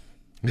hat.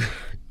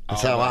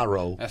 That's how I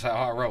roll. That's how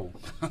I roll.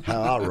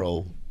 How I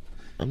roll.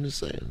 I'm just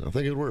saying. I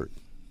think it'd work.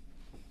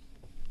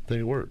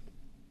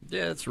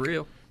 Yeah, it's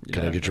real.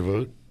 Can I get your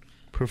vote,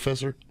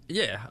 Professor?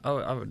 Yeah,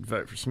 I would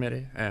vote for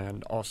Smitty,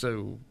 and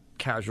also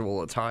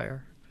casual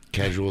attire.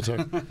 Casual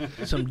attire?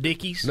 Some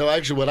Dickies. No,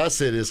 actually, what I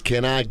said is,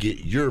 can I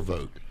get your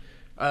vote?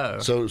 Oh,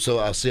 So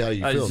I'll see how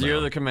you feel you're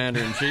now. the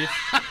commander in chief.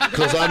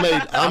 Because I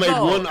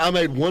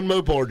made one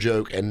Mopar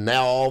joke, and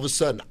now all of a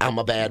sudden I'm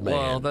a bad man.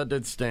 Well, that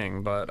did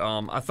sting, but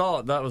I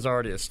thought that was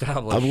already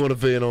established. I'm going to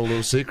fill in on a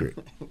little secret.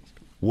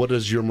 What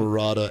does your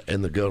Murata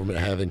and the government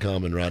have in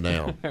common right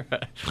now?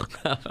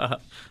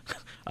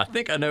 I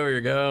think I know where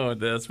you're going with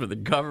this, but the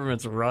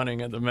government's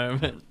running at the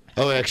moment.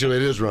 Oh, actually,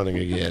 it is running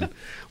again.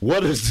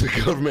 What does the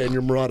government and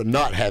your Murata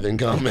not have in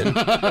common?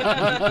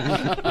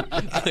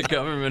 The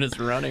government is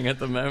running at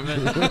the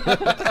moment.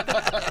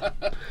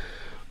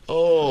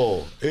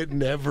 Oh, it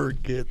never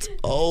gets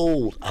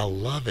old. I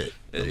love it.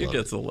 It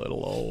gets a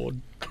little old.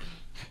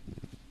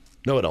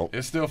 No, it don't.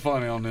 It's still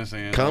funny on this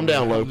end. Calm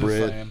down, low I'm just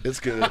bread. saying. It's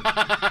good. All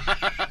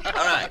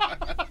right.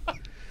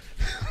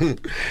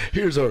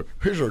 Here's our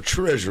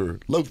treasurer,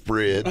 loaf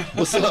bread.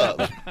 What's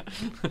up?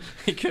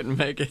 He couldn't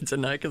make it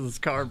tonight because his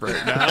car broke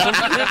down.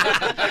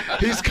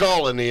 He's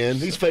calling in.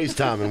 He's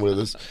FaceTiming with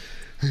us.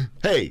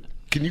 Hey,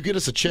 can you get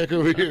us a check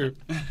over here?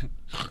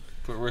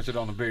 Put Richard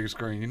on the big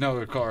screen. You know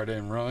the car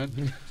didn't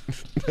run.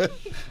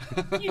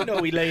 You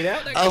know he laid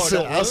out that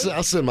car.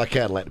 I'll send my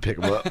Cadillac to pick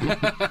him up.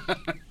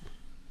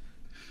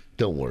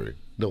 Don't worry.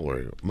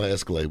 My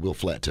Escalade will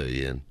flat tow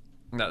you in.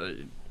 No,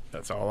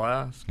 that's all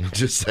I ask.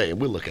 Just saying,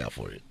 we'll look out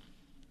for you.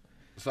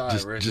 Sorry,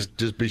 Richard.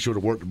 Just be sure to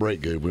work the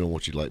brake good. We don't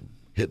want you like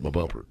hit my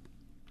bumper.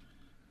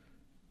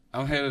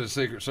 I'm head of the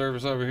Secret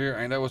Service over here.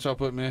 Ain't that what y'all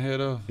put me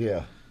ahead of?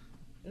 Yeah.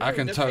 I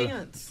can tow.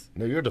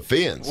 No, you're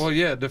defense. Well,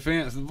 yeah,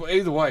 defense.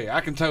 Either way,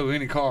 I can tow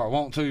any car I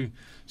want to.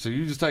 So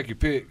you just take your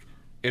pick.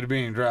 It'll be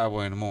in your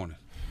driveway in the morning.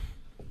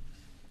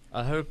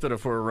 I hope that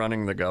if we're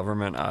running the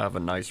government, I have a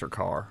nicer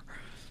car.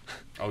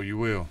 Oh, you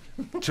will.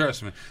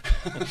 Trust me.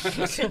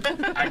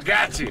 I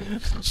got you.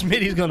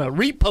 Smitty's gonna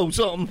repost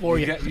something for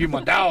you. You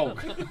my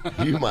dog.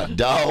 You my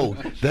dog.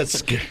 That's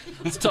scary.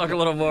 Let's talk a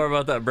little more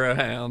about that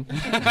Broham.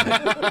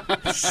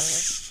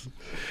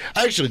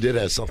 I actually did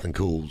have something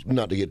cool.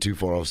 Not to get too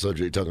far off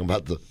subject, talk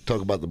about the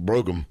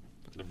program.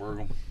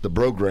 The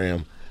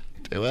program.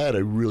 I had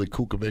a really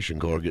cool commission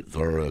car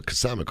or a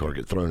consignment car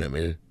get thrown at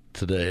me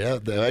today.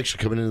 They're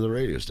actually coming into the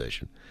radio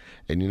station.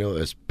 And, you know,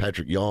 as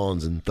Patrick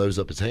yawns and throws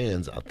up his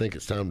hands, I think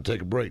it's time to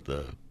take a break,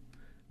 though.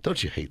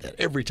 Don't you hate that?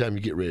 Every time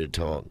you get ready to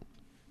talk,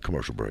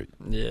 commercial break.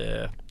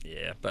 Yeah.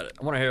 But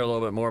I want to hear a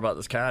little bit more about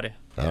this caddy.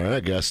 All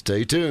right, guys,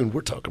 stay tuned.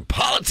 We're talking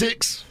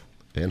politics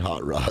and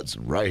hot rods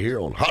right here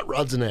on Hot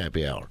Rods and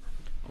Happy Hour.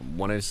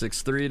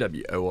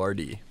 106.3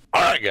 WORD.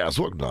 All right, guys,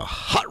 welcome to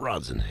Hot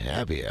Rods and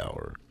Happy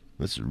Hour.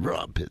 This is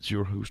Rob Pitts,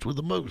 your host with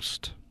the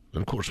most.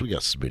 And, of course, we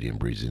got Smitty and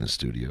Breezy in the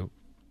studio.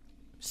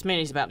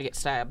 Smitty's about to get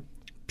stabbed.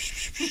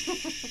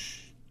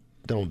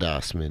 Don't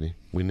die, Smitty.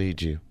 We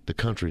need you. The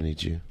country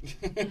needs you.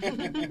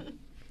 Then,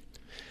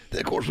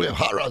 of course, we have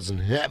Hot Rods and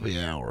Happy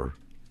Hour.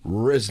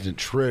 Resident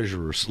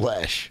treasurer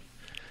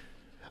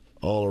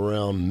 /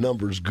 all-around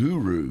numbers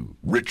guru,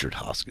 Richard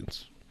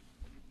Hoskins.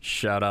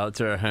 Shout out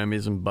to our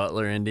homies in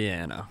Butler,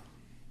 Indiana.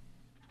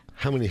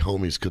 How many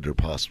homies could there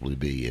possibly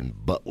be in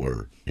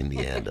Butler,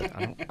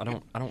 Indiana? I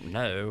don't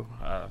know.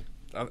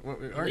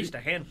 At least a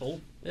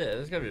handful. Yeah,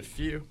 there's gotta be a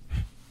few.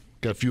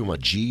 Got a few of my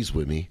G's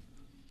with me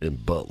in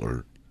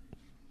Butler.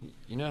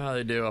 You know how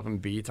they do up in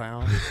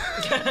B-Town?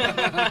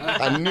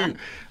 I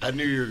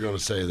knew you were going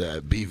to say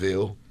that.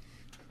 B-Ville.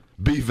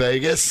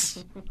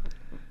 B-Vegas.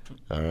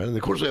 All right. And,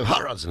 of course, we have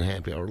Hot Rods and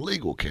Happy Hour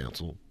legal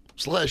counsel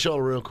 /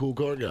 all-around cool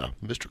car guy,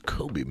 Mr.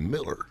 Kobe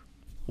Miller.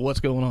 What's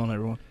going on,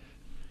 everyone?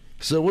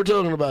 So we're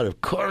talking about if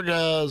car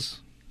guys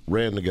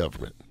ran the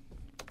government.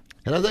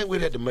 And I think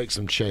we'd have to make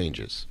some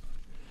changes.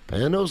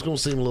 And I know it's going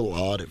to seem a little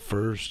odd at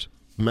first.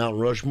 Mount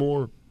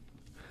Rushmore,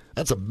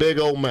 that's a big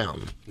old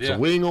mountain. Yeah. So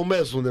we ain't going to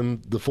mess with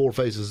them, the four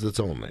faces that's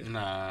on there.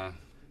 Nah.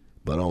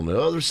 But on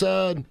the other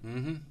side,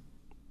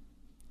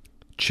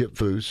 Chip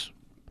Foose,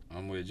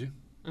 I'm with you.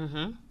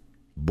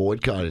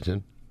 Boyd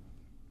Coddington,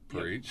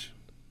 Preach.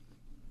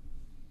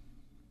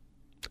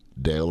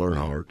 Dale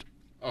Earnhardt.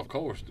 Of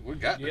course, we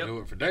got to do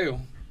it for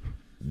Dale.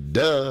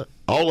 Duh.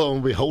 All of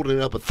them will be holding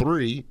up a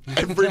 3.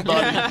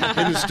 Everybody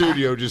in the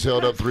studio just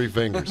held up 3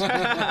 fingers.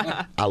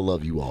 I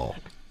love you all.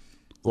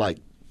 Like,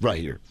 right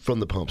here, from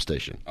the pump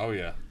station. Oh,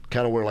 yeah.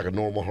 Kind of where like a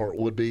normal heart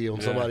would be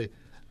on somebody.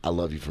 I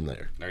love you from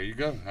there. There you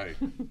go. Hey.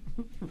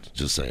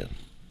 Just saying.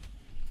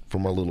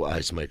 From my little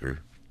ice maker.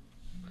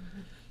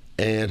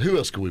 And who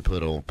else could we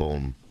put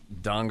on?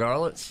 Don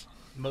Garlitz.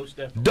 Most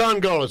definitely.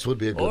 Don Garlitz would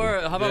be a good one.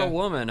 Or how about a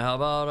woman? How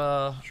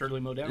about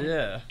Shirley Modown.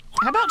 Yeah.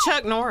 How about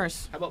Chuck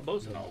Norris? How about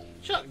both of them?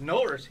 Chuck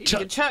Norris.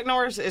 Chuck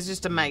Norris is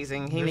just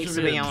amazing. He needs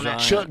to be on that.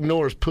 Chuck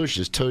Norris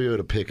pushes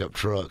Toyota pickup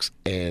trucks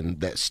and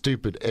that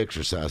stupid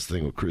exercise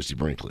thing with Christy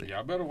Brinkley.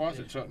 Y'all better watch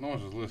it. Chuck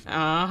Norris is listening.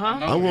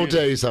 I'm going to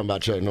tell you something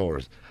about Chuck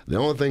Norris. The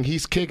only thing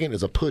he's kicking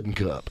is a pudding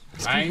cup.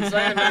 I ain't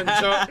saying nothing,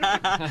 Chuck.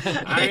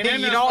 I ain't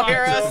in You don't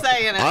hear us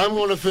saying it. I'm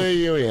going to fill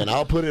you in.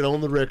 I'll put it on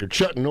the record.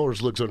 Chuck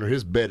Norris looks under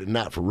his bed at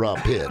night for Rob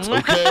Pitts,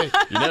 okay?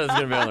 You know it's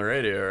going to be on the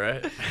radio,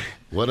 right?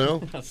 What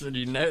now? I said,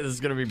 you know this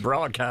is going to be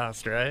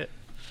broadcast, right?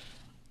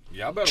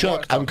 Y'all better Chuck,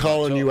 watch I'm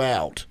calling Chuck. you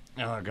out.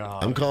 Oh,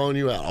 God. I'm calling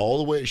you out all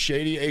the way at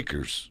Shady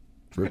Acres,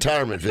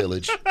 retirement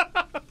village.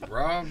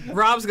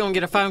 Rob's going to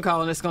get a phone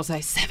call and it's going to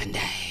say 7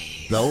 days.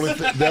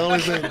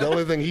 The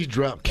only thing he's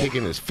dropped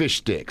kicking is fish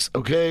sticks.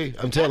 Okay,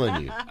 I'm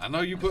telling you. I know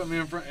you put me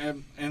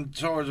in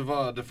charge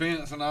of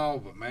defense and all,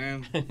 but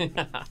man,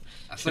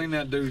 I seen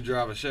that dude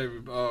drive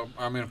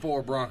a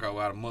Ford Bronco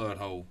out of mud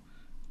hole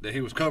that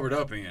he was covered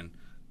up in.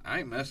 I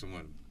ain't messing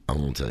with him. I'm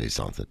gonna tell you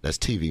something. That's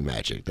TV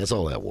magic. That's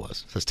all that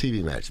was. That's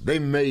TV magic. They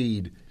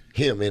made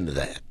him into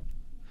that.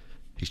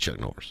 He's Chuck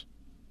Norris.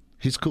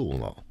 He's cool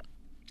and all.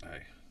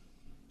 Hey,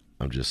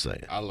 I'm just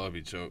saying. I love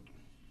you, Chuck.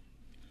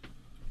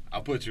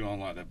 I'll put you on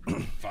like that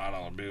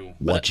 $5 bill.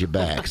 Watch your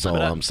back. That's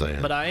all I'm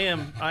saying. But I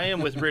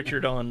am with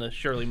Richard on the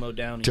Shirley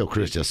Modown. Tell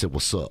Christy I said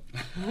what's up.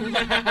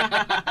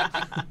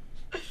 I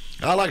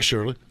like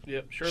Shirley.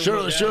 Yep,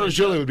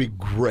 Shirley would be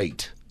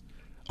great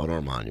on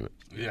our monument.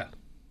 Yeah,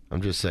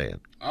 I'm just saying.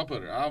 I'll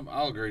put her.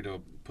 I'll agree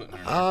to putting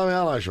her. I mean,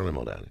 I like Shirley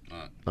Muldowney.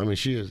 Right. I mean,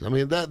 she is. I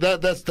mean,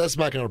 that's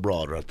my kind of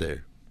broad right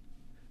there.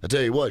 I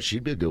tell you what,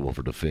 she'd be a good one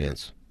for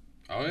defense.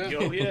 Oh yeah.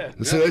 Oh yeah.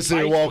 So they see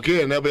her walk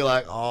in, they'll be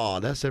like, "Oh,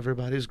 that's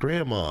everybody's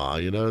grandma,"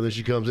 you know. And then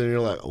she comes in, and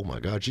you're like, "Oh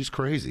my God, she's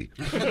crazy."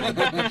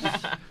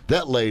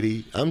 That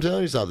lady, I'm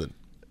telling you something.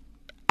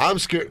 I'm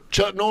scared.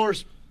 Chuck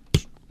Norris,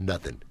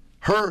 nothing.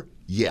 Her,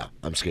 yeah,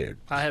 I'm scared.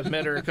 I have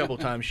met her a couple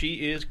times.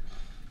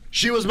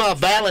 She was my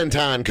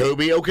Valentine,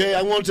 Kobe. Okay,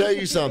 I want to tell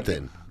you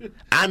something.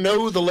 I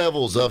know the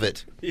levels of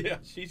it. Yeah,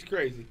 she's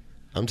crazy.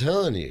 I'm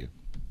telling you,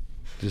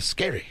 it's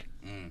scary.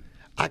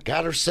 I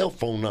got her cell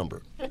phone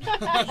number.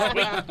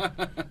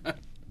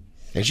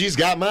 And she's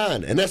got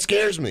mine, and that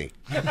scares me.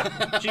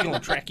 She's going to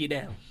track you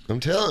down. I'm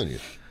telling you.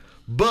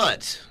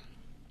 But,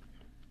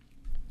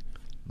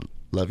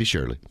 love you,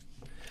 Shirley.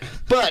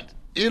 But,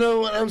 you know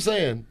what I'm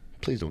saying?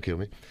 Please don't kill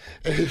me.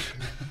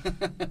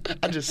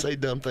 I just say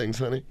dumb things,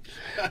 honey.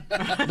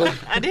 But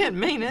I didn't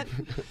mean it.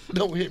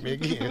 don't hit me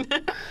again.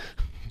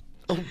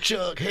 Oh,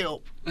 Chuck,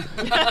 help.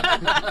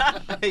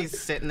 He's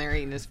sitting there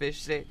eating his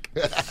fish stick.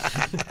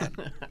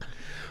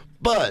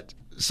 But,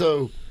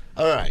 so,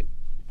 all right.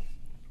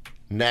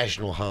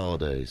 National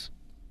holidays.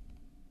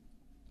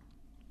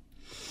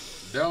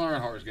 Dale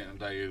Earnhardt's getting a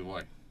day either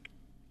way.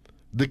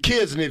 The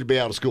kids need to be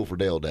out of school for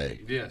Dale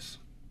Day. Yes.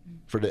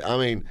 I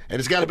mean, and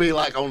it's got to be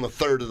like on the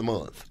 3rd of the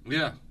month.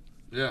 Yeah.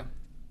 Yeah.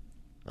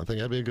 I think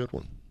that'd be a good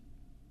one.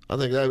 I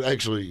think that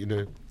actually, you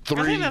know,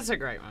 I think that's a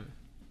great one.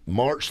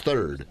 March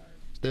 3rd,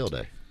 it's Dale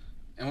Day.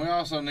 And we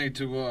also need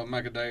to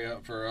make a day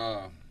up for,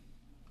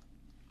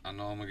 I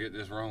know I'm going to get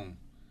this wrong,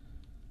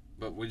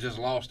 but we just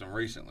lost him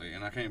recently,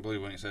 and I can't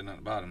believe we ain't said nothing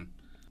about him.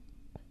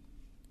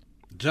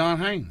 John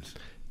Haynes.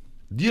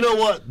 You know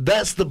what?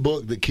 That's the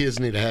book that kids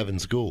need to have in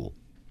school.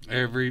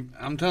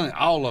 I'm telling you,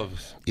 all of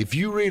us. If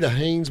you read a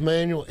Haynes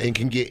manual and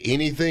can get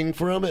anything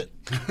from it,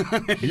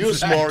 you're a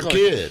smart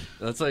kid.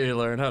 That's how you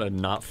learn how to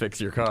not fix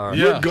your car.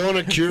 Yeah. You're going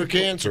to cure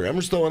cancer. I'm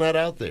just throwing that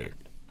out there.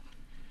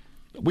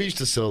 We used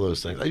to sell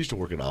those things. I used to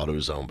work at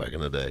AutoZone back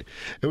in the day,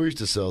 and we used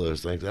to sell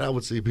those things. And I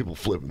would see people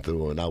flipping through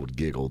them, and I would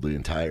giggle the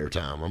entire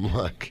time. I'm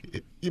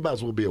like, you might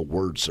as well be a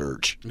word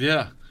search.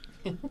 Yeah.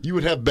 You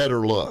would have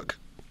better luck.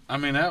 I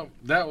mean,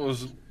 that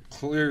was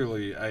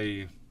clearly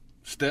a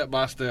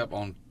step-by-step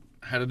on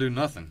how to do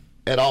nothing.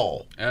 At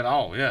all. At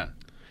all, yeah.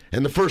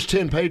 And the first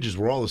 10 pages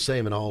were all the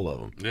same in all of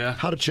them. Yeah.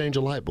 How to change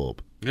a light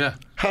bulb. Yeah.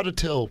 How to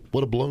tell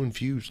what a blown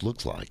fuse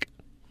looks like.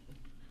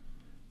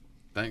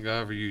 Thank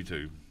God for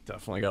YouTube.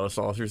 Definitely got us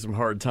all through some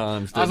hard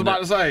times. I was about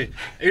to say,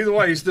 either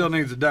way, he still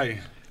needs a day.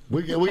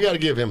 We got to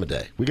give him a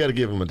day. We got to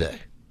give him a day.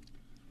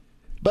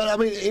 But, I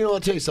mean, you know, I'll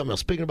tell you something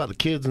else. Speaking about the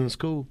kids in the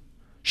school,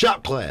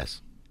 shop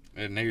class.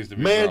 It needs to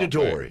be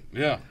mandatory.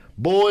 Yeah.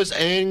 Boys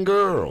and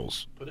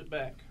girls. Put it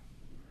back.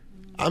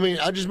 I mean,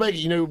 I just make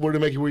it, where to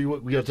make it where you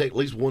got to take at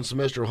least one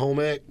semester of home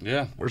ec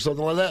or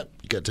something like that.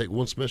 You got to take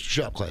one semester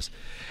shop class.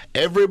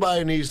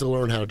 Everybody needs to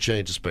learn how to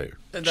change a spare.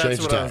 And that's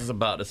what I was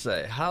about to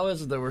say. How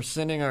is it that we're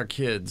sending our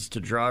kids to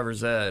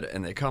driver's ed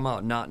and they come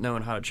out not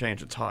knowing how to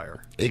change a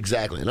tire?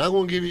 Exactly. And I'm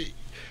going to give you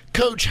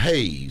Coach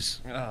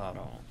Hayes. Oh,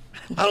 no.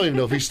 I don't even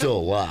know if he's still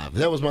alive.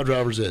 That was my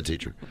driver's ed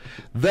teacher.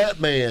 That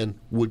man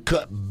would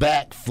cut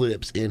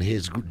backflips in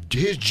his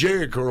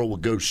Jerry curl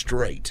would go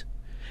straight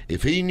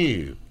if he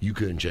knew you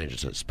couldn't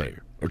change a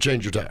spare or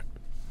change your tire.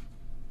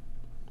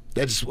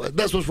 That's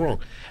what's wrong.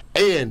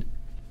 And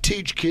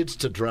teach kids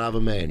to drive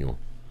a manual.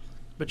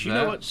 But you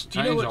know what's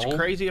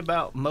crazy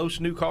about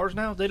most new cars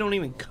now? They don't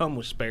even come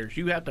with spares.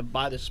 You have to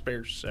buy the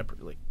spares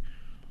separately.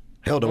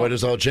 Hell, nobody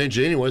just all change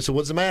it anyway, so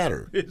what's the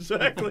matter?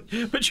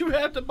 Exactly. But you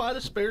have to buy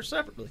the spares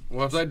separately.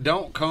 Well, if they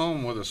don't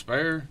come with a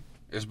spare,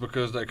 it's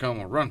because they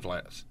come with run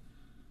flats.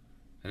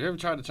 Have you ever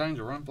tried to change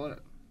a run flat?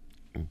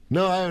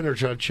 No, I haven't ever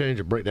tried to change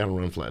or break down a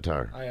run flat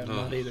tire. I have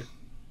not either.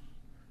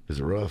 Is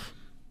it rough?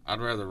 I'd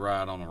rather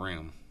ride on the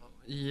rim.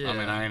 Yeah. I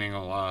mean, I ain't even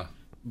gonna lie.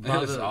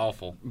 It's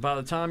awful. By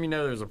the time you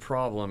know there's a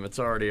problem, it's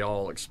already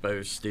all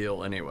exposed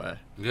steel anyway.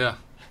 Yeah.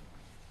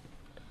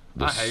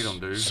 I hate them,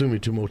 dude. Sue me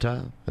 2 more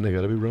times, and they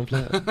got to be run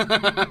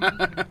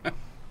flat.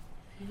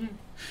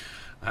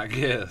 I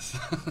guess.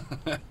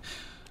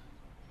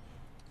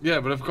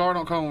 Yeah, but if a car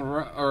don't come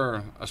with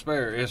or a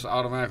spare, it's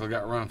automatically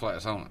got run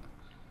flats on it.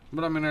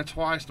 But I mean, they're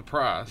twice the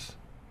price.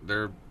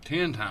 They're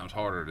 10 times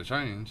harder to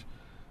change.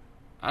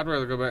 I'd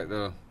rather go back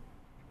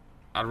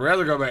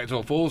to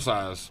a full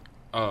size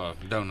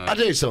donut. I'll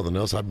tell you something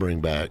else I'd bring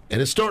back,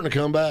 and it's starting to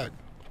come back.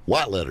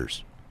 White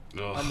letters.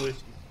 Ugh. I'm with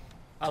you.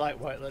 I like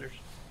white letters.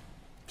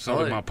 So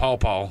like my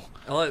pawpaw.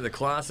 I like the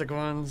classic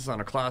ones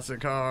on a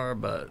classic car,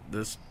 but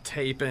this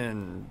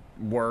taping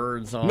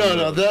words on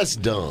No, that's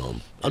dumb.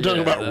 I'm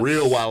talking about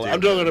real white letters.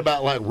 I'm talking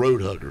about like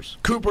road huggers.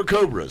 Cooper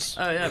Cobras.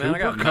 Oh, yeah, man. I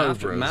got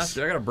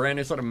I got a brand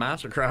new set of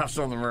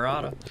Mastercrafts on the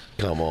Murata.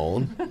 Come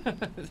on.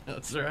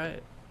 That's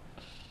right.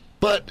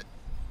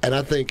 And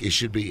I think it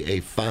should be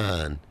a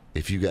fine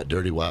if you got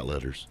dirty white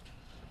letters.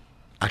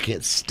 I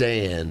can't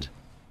stand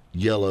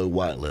yellow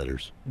white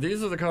letters.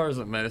 These are the cars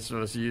that most of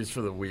us use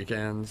for the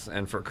weekends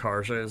and for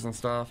car shows and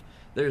stuff.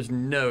 There's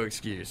no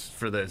excuse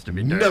for those to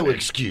be dirty. No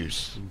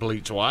excuse.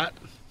 Bleach white.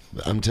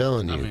 I'm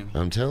telling you.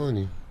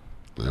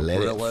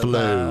 Let it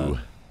flow.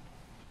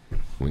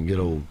 We can get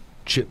old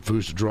Chip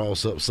Foose to draw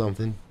us up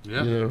something.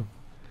 Yeah.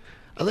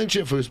 I think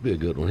Chip Foose would be a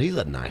good one. He's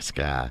a nice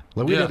guy.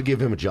 Like we got to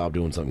give him a job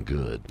doing something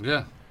good.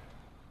 Yeah.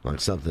 Like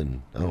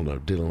something, I don't know,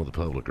 dealing with the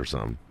public or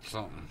something.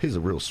 He's a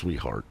real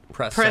sweetheart.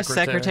 Press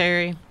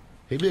secretary.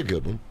 He'd be a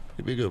good one.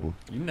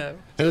 You know.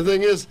 And the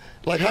thing is,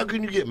 like, how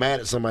can you get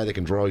mad at somebody that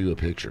can draw you a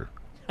picture?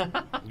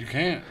 You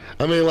can't.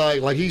 I mean,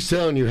 like he's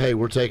telling you, hey,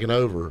 we're taking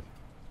over.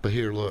 But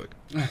here, look.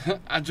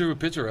 I drew a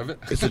picture of it.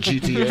 It's a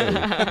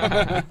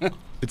GTO.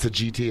 It's a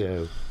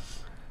GTO.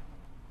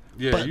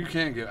 Yeah, but you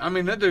can't get... I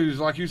mean, that dude's,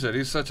 like you said,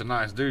 he's such a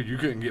nice dude. You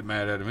couldn't get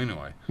mad at him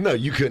anyway. No,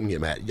 you couldn't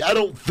get mad. I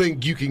don't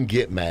think you can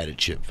get mad at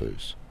Chip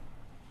Foose.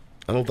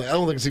 I don't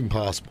think it's even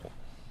possible.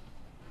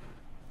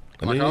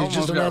 I mean, I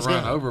almost got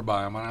run over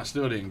by him, and I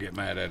still didn't get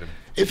mad at him.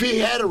 If he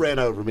had ran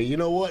over me, you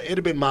know what? It'd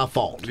have been my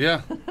fault.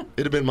 Yeah.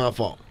 It'd have been my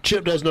fault.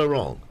 Chip does no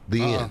wrong.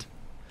 The end.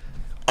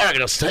 All right,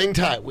 guys, hang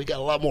tight. We got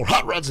a lot more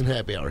Hot Rods and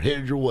Happy Hour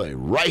headed your way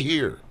right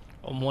here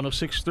on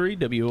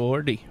 106.3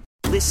 WORD.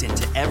 Listen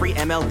to every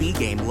MLB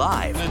game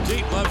live. In the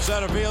deep left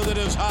center field, it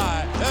is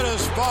high, it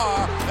is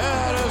far,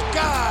 it is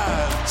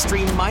gone.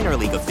 Stream minor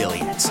league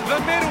affiliates. The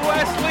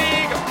Midwest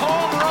League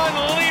home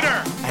run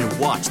leader. And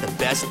watch the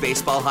best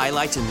baseball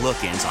highlights and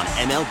look-ins on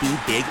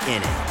MLB Big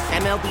Inning.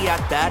 MLB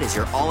At Bat is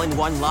your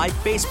all-in-one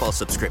live baseball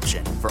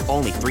subscription for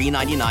only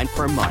 $3.99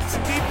 per month.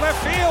 Deep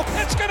left field,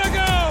 it's gonna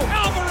go.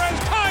 Alvarez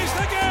ties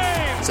the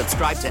game.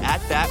 Subscribe to At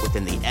Bat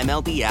within the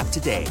MLB app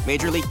today.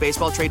 Major League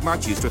Baseball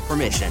trademarks used with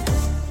permission.